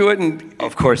singing to it. And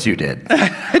of course you did.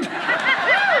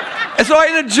 And so I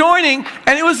ended up joining,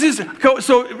 and it was this...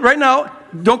 So right now,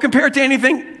 don't compare it to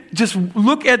anything. Just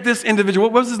look at this individual.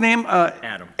 What was his name?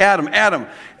 Adam. Adam.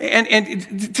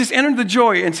 And just enter the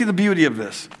joy and see the beauty of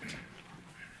this.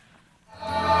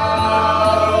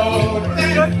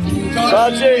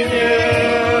 touching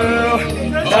you,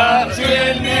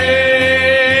 touching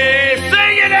me.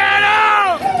 Sing it,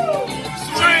 Anna!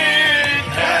 Sweet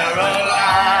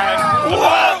Caroline.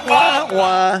 Wah, wah,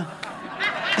 wah.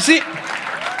 See,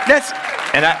 that's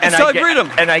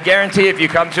freedom. And I guarantee if you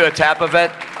come to a tap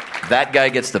event, that guy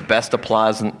gets the best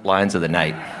applause lines of the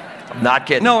night. I'm not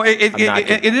kidding. No, it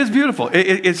is beautiful.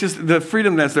 It's just the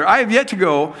freedom that's there. I have yet to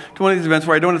go to one of these events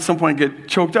where I don't at some point get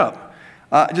choked up.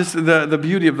 Just the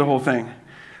beauty of the whole thing.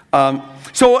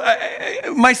 So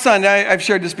my son, I've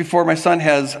shared this before, my son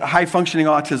has high-functioning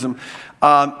autism.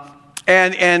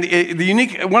 And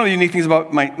one of the unique things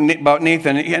about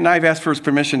Nathan, and I've asked for his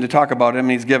permission to talk about him,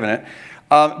 and he's given it.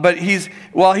 But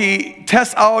while he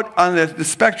tests out on the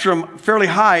spectrum fairly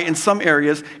high in some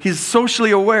areas, he's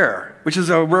socially aware, which is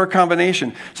a rare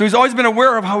combination. So he's always been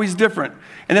aware of how he's different,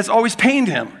 and that's always pained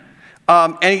him.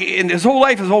 And his whole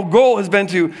life, his whole goal has been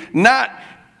to not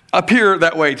appear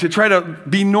that way, to try to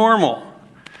be normal.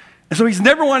 And so he's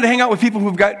never wanted to hang out with people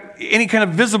who've got any kind of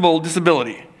visible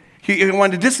disability. He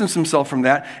wanted to distance himself from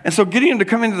that. And so getting him to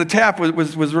come into the tap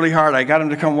was really hard. I got him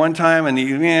to come one time, and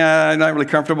not really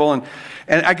comfortable.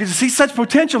 And I could see such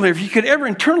potential here. If he could ever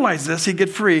internalize this, he'd get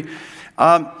free.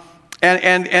 And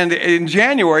in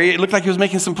January, it looked like he was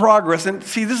making some progress. And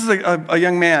see, this is a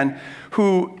young man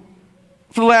who,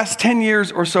 for the last 10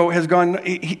 years or so, has gone,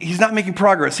 he's not making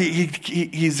progress.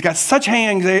 He's got such high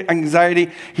anxiety.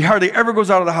 He hardly ever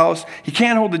goes out of the house. He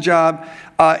can't hold a job.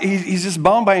 He's just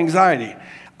bound by anxiety.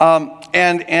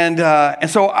 And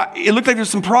so it looked like there's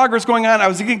some progress going on. I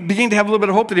was beginning to have a little bit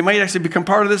of hope that he might actually become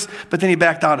part of this, but then he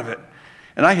backed out of it.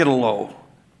 And I hit a low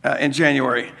in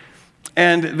January.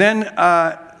 And then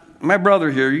my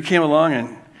brother here, you came along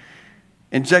and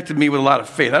injected me with a lot of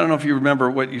faith. I don't know if you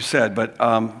remember what you said, but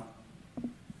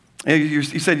you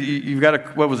said you've got to,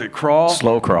 what was it, crawl?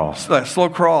 Slow crawl. Slow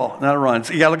crawl, not a run.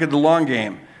 So you got to look at the long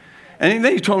game. And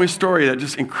then you told me a story that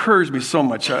just encouraged me so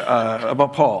much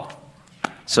about Paul.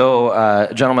 So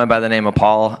a gentleman by the name of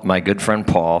Paul, my good friend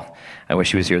Paul, I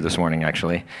wish he was here this morning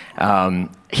actually,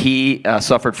 he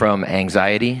suffered from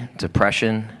anxiety,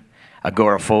 depression,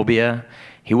 agoraphobia.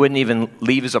 He wouldn't even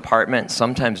leave his apartment,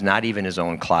 sometimes not even his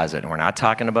own closet. And we're not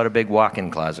talking about a big walk-in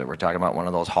closet. We're talking about one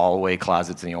of those hallway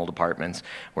closets in the old apartments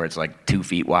where it's like 2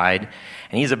 feet wide.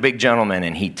 And he's a big gentleman,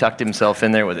 and he tucked himself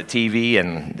in there with a TV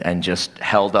and just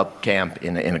held up camp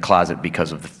in a closet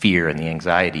because of the fear and the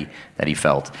anxiety that he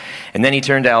felt. And then he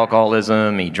turned to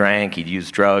alcoholism, he drank, he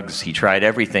used drugs, he tried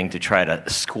everything to try to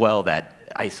squell that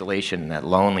isolation, that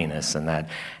loneliness, and that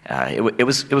it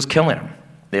was killing him.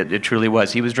 It truly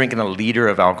was. He was drinking a liter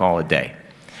of alcohol a day.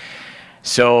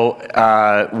 So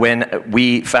when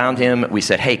we found him, we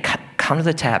said, hey, come to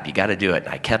the tap. You got to do it.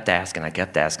 And I kept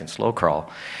asking, slow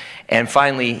crawl. And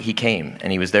finally, he came,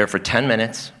 and he was there for 10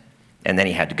 minutes, and then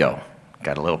he had to go.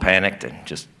 Got a little panicked and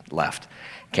just left.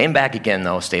 Came back again,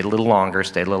 though, stayed a little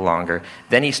longer.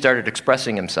 Then he started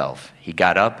expressing himself. He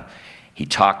got up. He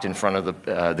talked in front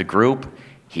of the group.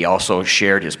 He also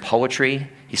shared his poetry.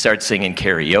 He started singing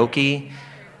karaoke.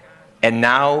 And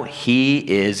now he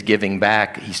is giving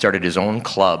back. He started his own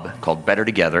club called Better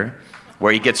Together,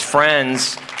 where he gets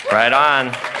friends, right on,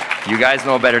 you guys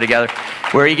know Better Together,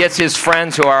 where he gets his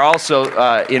friends who are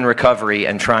also in recovery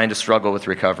and trying to struggle with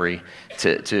recovery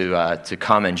to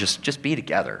come and just be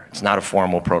together. It's not a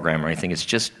formal program or anything. It's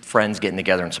just friends getting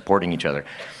together and supporting each other.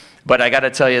 But I got to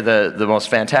tell you, the most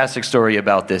fantastic story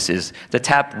about this is the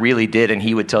tap really did, and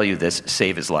he would tell you this,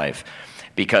 save his life.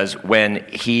 Because when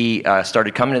he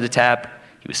started coming to the tap,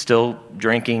 he was still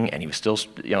drinking and he was still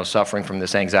suffering from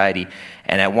this anxiety.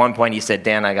 And at one point he said,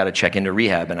 Dan, I got to check into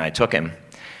rehab. And I took him.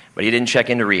 But he didn't check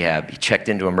into rehab. He checked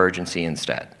into emergency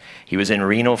instead. He was in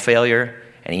renal failure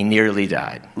and he nearly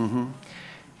died. Mm-hmm.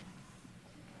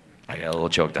 I got a little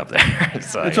choked up there.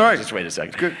 So it's all right. Just wait a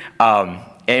second. Good.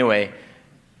 Anyway,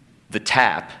 the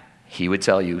tap, he would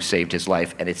tell you, saved his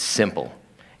life. And it's simple.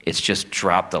 It's just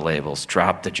drop the labels,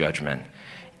 drop the judgment.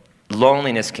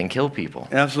 Loneliness can kill people.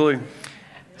 Absolutely.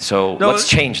 So let's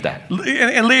change that.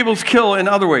 And labels kill in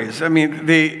other ways. I mean,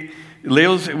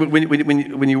 labels,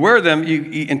 when you wear them,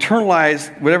 you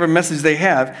internalize whatever message they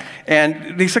have,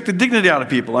 and they suck the dignity out of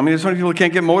people. I mean, there's so many people who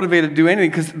can't get motivated to do anything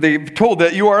because they're told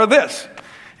that you are this.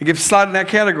 You get slotted in that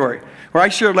category. Where I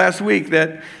shared last week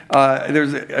that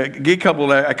there's a gay couple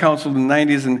that I counseled in the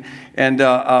 90s, and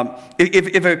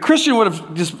if a Christian would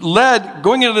have just led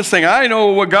going into this thing, I know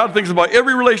what God thinks about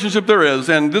every relationship there is,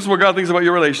 and this is what God thinks about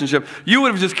your relationship, you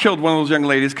would have just killed one of those young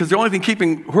ladies because the only thing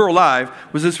keeping her alive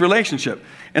was this relationship.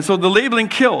 And so the labeling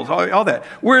kills, all that.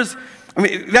 Whereas, I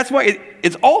mean, that's why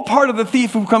it's all part of the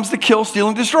thief who comes to kill, steal,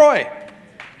 and destroy.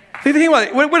 Think about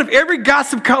it. What if every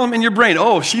gossip column in your brain,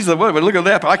 oh, she's a, look at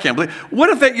that, I can't believe. What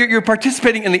if that you're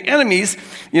participating in the enemy's,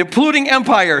 polluting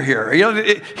empire here?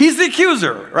 He's the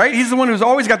accuser, right? He's the one who's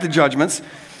always got the judgments.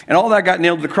 And all that got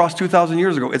nailed to the cross 2,000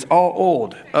 years ago. It's all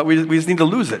old. We just need to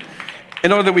lose it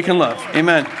in order that we can love.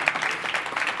 Amen.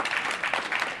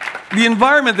 The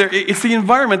environment there, it's the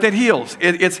environment that heals.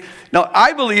 Now,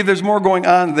 I believe there's more going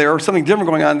on there, or something different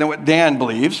going on than what Dan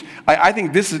believes. I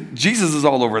think Jesus is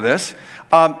all over this.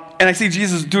 And I see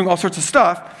Jesus doing all sorts of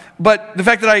stuff. But the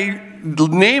fact that I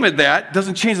name it that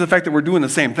doesn't change the fact that we're doing the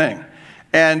same thing.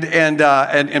 And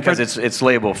because it's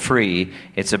label free,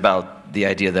 it's about the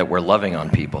idea that we're loving on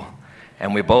people.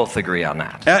 And we both agree on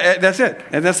that. That's it.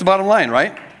 And that's the bottom line,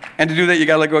 right? And to do that, you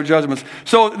got to let go of judgments.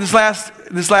 So this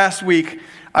last week,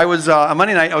 I was on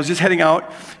Monday night. I was just heading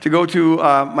out to go to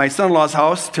my son-in-law's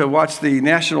house to watch the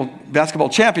National Basketball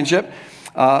Championship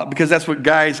because that's what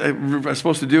guys are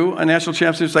supposed to do. A national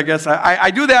championships, I guess. I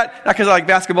do that not because I like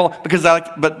basketball,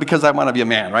 but because I want to be a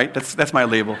man. Right? That's my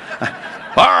label.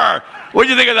 What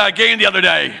did you think of that game the other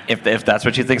day? If that's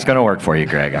what you think is going to work for you,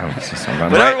 Greg,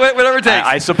 whatever it takes.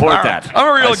 I support that. I'm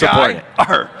a real guy.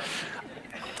 It.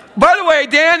 By the way,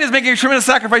 Dan is making a tremendous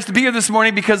sacrifice to be here this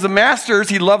morning because the Masters,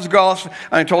 he loves golf,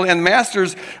 I'm told, and the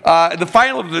Masters, the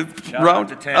final of the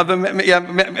round of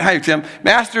the, hi Tim,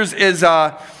 Masters is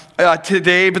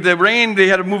today, but the rain, they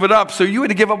had to move it up, so you had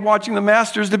to give up watching the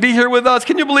Masters to be here with us.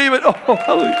 Can you believe it? Oh,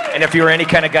 hallelujah. And if you were any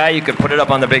kind of guy, you could put it up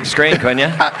on the big screen, couldn't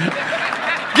you?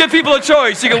 Give people a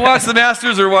choice. You can watch the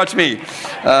Masters or watch me.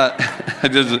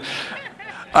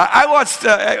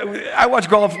 I watch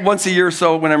golf once a year or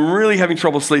so when I'm really having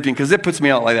trouble sleeping because it puts me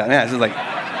out like that. Man, it's just like,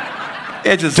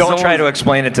 don't try to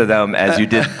explain it to them as you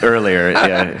did earlier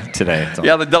today.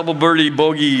 Yeah, the double birdie,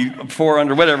 bogey, 4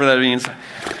 under, whatever that means.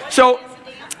 So,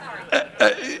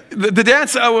 the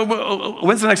dance,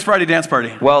 when's the next Friday dance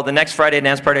party? Well, the next Friday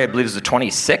dance party, I believe, is the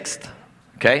 26th.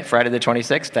 Okay, Friday the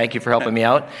 26th. Thank you for helping me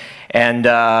out. And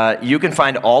you can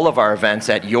find all of our events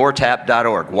at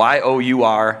yourtap.org,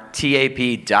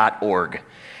 yourtap.org.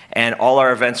 And all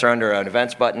our events are under an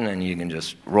events button, and you can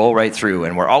just roll right through.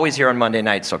 And we're always here on Monday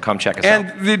nights, so come check us out.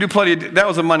 And they do plenty that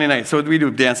was a Monday night, so we do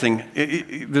dancing.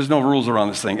 There's no rules around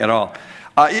this thing at all.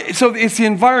 So it's the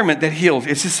environment that heals.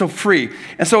 It's just so free.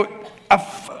 And so I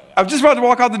was just about to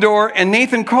walk out the door, and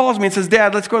Nathan calls me and says,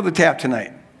 Dad, let's go to the tap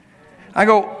tonight. I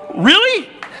go, really?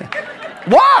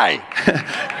 Why?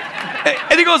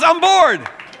 And he goes, I'm bored.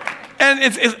 And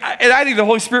I think the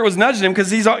Holy Spirit was nudging him because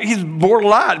he's bored a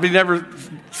lot, but he never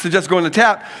suggests going to the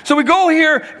tap. So we go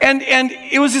here, and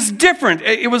it was just different.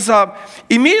 It was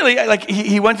immediately, like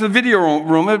he went to the video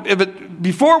room. But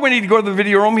before when he'd go to the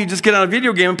video room, he'd just get on a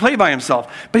video game and play by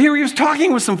himself. But here he was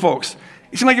talking with some folks.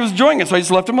 He seemed like he was enjoying it, so I just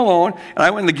left him alone. And I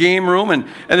went in the game room, and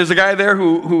there's a guy there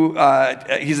who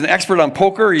he's an expert on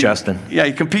poker. Justin. Yeah,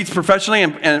 he competes professionally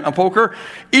and on poker,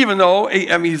 even though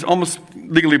he's almost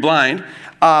legally blind.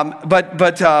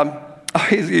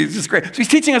 He's just great. So he's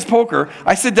teaching us poker.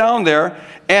 I sit down there,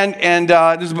 and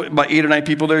there's about 8 or 9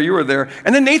 people there. You were there.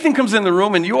 And then Nathan comes in the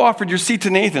room, and you offered your seat to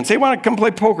Nathan. Say, want to come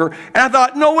play poker? And I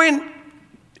thought, no way in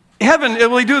heaven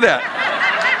will he do that.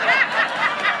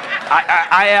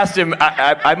 I asked him,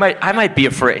 I might be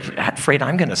afraid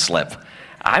I'm going to slip.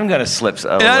 I'm going to slip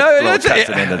a little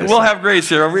tested into this. We'll have grace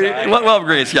here. We'll have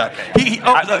grace, yeah. He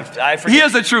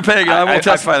is a true pagan. I will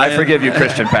testify that. I forgive you,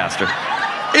 Christian pastor.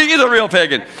 He's a real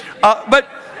pagan.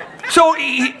 So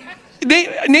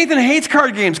Nathan hates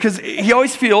card games because he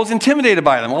always feels intimidated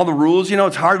by them. All the rules,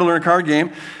 it's hard to learn a card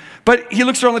game. But he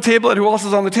looks around the table at who else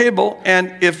is on the table,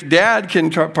 and if Dad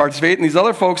can participate and these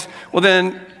other folks, well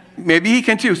then maybe he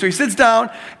can too. So he sits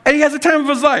down, and he has the time of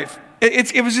his life.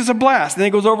 It was just a blast. And then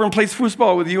he goes over and plays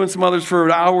foosball with you and some others for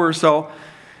an hour or so.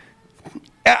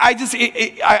 I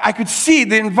could see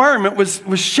the environment was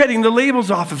shedding the labels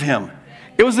off of him.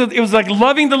 It was like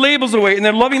loving the labels away and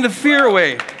then loving the fear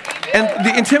away and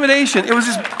the intimidation. It was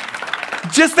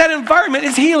just that environment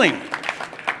is healing.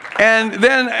 And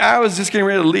then I was just getting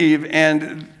ready to leave,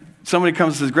 and somebody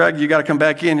comes and says, Greg, you got to come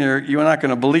back in here. You're not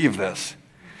going to believe this.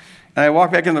 And I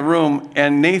walk back in the room,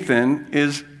 and Nathan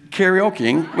is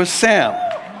karaokeing with Sam.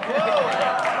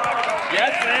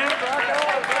 Yes,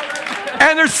 Sam.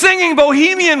 And they're singing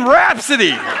Bohemian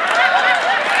Rhapsody.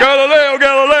 Galileo,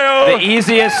 Galileo. The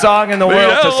easiest song in the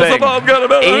world to sing.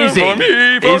 Easy.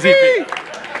 Easy.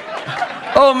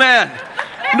 Oh, man.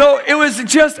 No, it was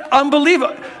just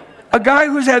unbelievable. A guy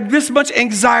who's had this much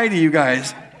anxiety, you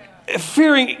guys,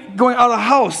 fearing going out of the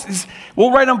house,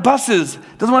 won't ride on buses,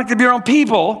 doesn't like to be around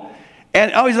people,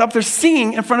 and he's up there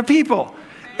singing in front of people.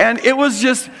 And it was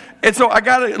just, and so I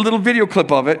got a little video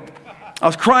clip of it. I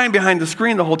was crying behind the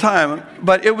screen the whole time,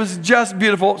 but it was just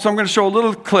beautiful. So I'm going to show a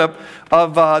little clip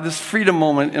of this freedom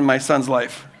moment in my son's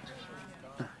life.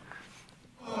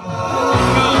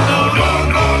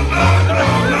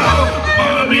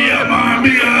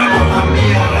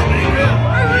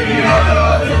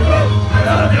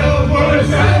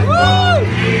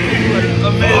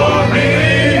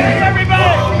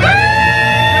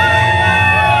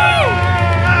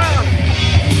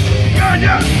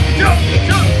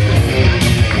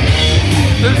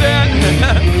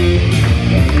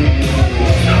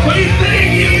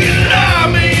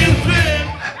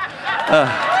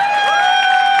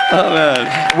 Oh,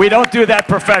 man. We don't do that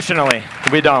professionally.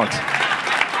 We don't.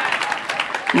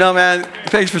 No, man.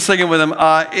 Thanks for singing with him.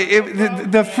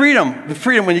 The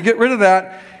freedom, when you get rid of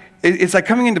that, it's like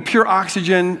coming into pure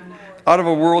oxygen out of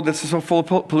a world that's so full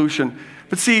of pollution.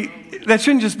 But see, that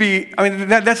shouldn't just be, I mean,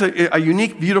 that's a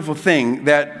unique, beautiful thing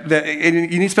that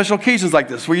you need special occasions like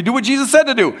this, where you do what Jesus said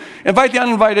to do. Invite the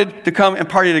uninvited to come and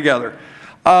party together.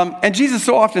 And Jesus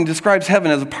so often describes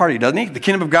heaven as a party, doesn't he? The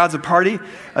kingdom of God's a party,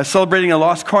 celebrating a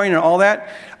lost coin and all that.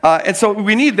 And so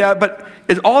we need that, but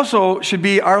it also should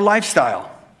be our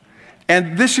lifestyle.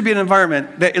 And this should be an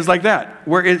environment that is like that,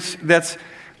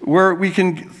 where we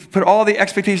can put all the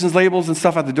expectations, labels, and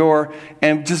stuff at the door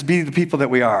and just be the people that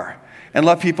we are and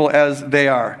love people as they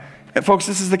are. And folks,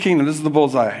 this is the kingdom. This is the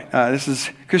bullseye. This is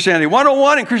Christianity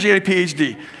 101 and Christianity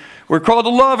PhD. We're called to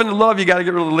love, and to love, you got to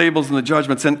get rid of the labels and the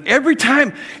judgments. And every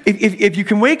time, if you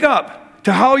can wake up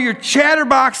to how your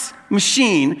chatterbox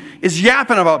machine is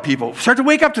yapping about people, start to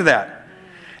wake up to that.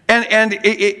 And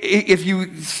if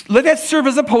you let that serve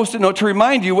as a Post-it note to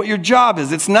remind you what your job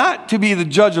is, it's not to be the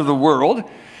judge of the world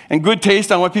and good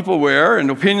taste on what people wear and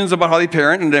opinions about how they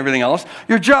parent and everything else.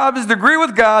 Your job is to agree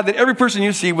with God that every person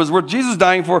you see was worth Jesus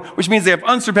dying for, which means they have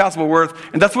unsurpassable worth,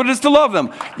 and that's what it is to love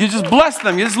them. You just bless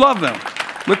them. You just love them.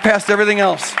 Look past everything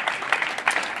else.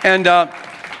 And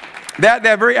that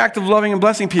very act of loving and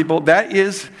blessing people,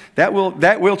 that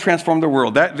will transform the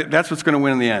world. That's what's going to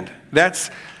win in the end.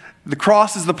 The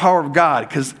cross is the power of God,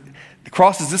 because the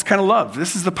cross is this kind of love.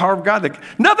 This is the power of God.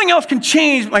 Nothing else can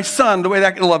change my son the way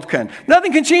that love can.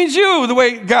 Nothing can change you the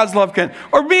way God's love can,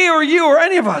 or me or you or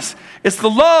any of us. It's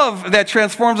the love that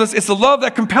transforms us. It's the love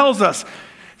that compels us.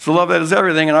 It's the love that is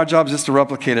everything, and our job is just to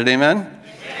replicate it. Amen?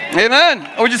 Amen.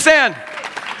 Would you stand?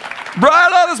 Bro, I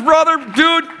love this brother,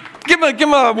 dude. Give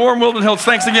him a warm Woodland Hills.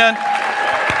 Thanks again.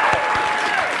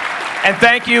 And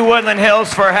thank you, Woodland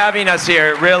Hills, for having us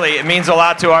here. Really, it means a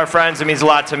lot to our friends. It means a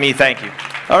lot to me. Thank you.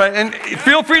 All right, and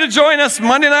feel free to join us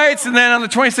Monday nights and then on the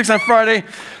 26th on Friday.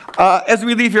 As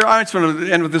we leave here, I just want to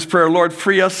end with this prayer. Lord,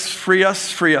 free us, free us,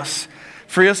 free us.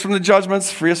 Free us from the judgments,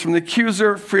 free us from the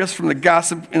accuser, free us from the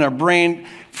gossip in our brain.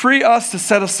 Free us to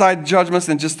set aside judgments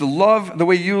and just to love the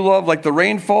way you love, like the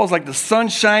rain falls, like the sun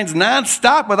shines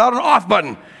nonstop without an off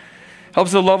button. Help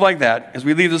us to love like that as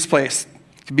we leave this place,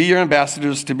 to be your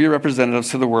ambassadors, to be your representatives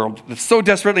to the world that so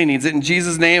desperately needs it. In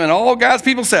Jesus' name, and all God's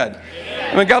people said.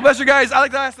 Amen. I mean, God bless you guys. I'd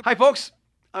like to ask Hi, folks.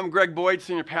 I'm Greg Boyd,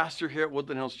 senior pastor here at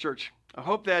Woodland Hills Church. I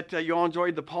hope that you all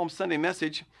enjoyed the Palm Sunday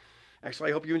message.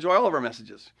 Actually, I hope you enjoy all of our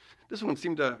messages. This one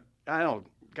seemed to, I don't know,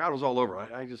 God was all over.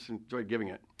 I just enjoyed giving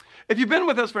it. If you've been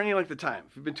with us for any length of time,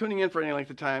 if you've been tuning in for any length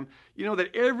of time, you know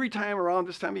that every time around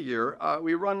this time of year,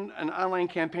 we run an online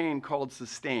campaign called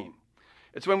Sustain.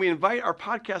 It's when we invite our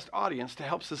podcast audience to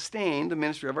help sustain the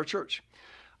ministry of our church.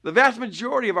 The vast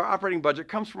majority of our operating budget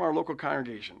comes from our local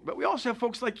congregation, but we also have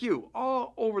folks like you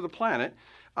all over the planet,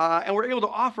 and we're able to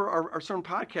offer our sermon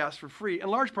podcasts for free, in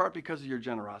large part because of your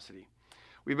generosity.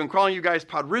 We've been calling you guys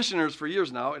podrissioners for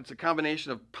years now. It's a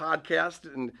combination of podcast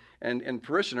and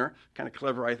parishioner, kind of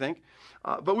clever, I think.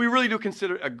 But we really do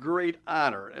consider it a great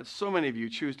honor that so many of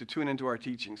you choose to tune into our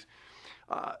teachings.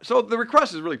 So the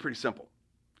request is really pretty simple.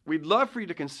 We'd love for you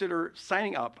to consider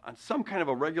signing up on some kind of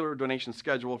a regular donation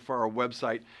schedule for our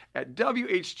website at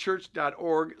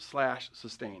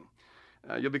whchurch.org/sustain.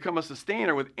 You'll become a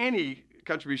sustainer with any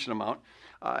contribution amount.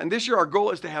 And this year our goal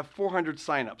is to have 400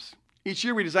 signups. Each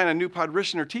year we design a new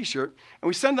Podrissioner t-shirt, and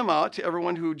we send them out to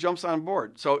everyone who jumps on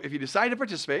board. So if you decide to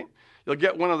participate, you'll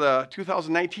get one of the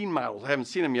 2019 models. I haven't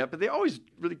seen them yet, but they always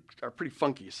really are pretty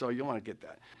funky, so you'll want to get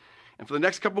that. And for the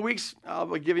next couple of weeks, I'll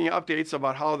be giving you updates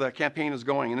about how the campaign is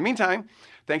going. In the meantime,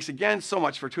 thanks again so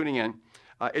much for tuning in.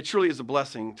 It truly is a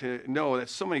blessing to know that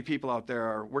so many people out there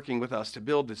are working with us to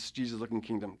build this Jesus-looking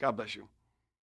kingdom. God bless you.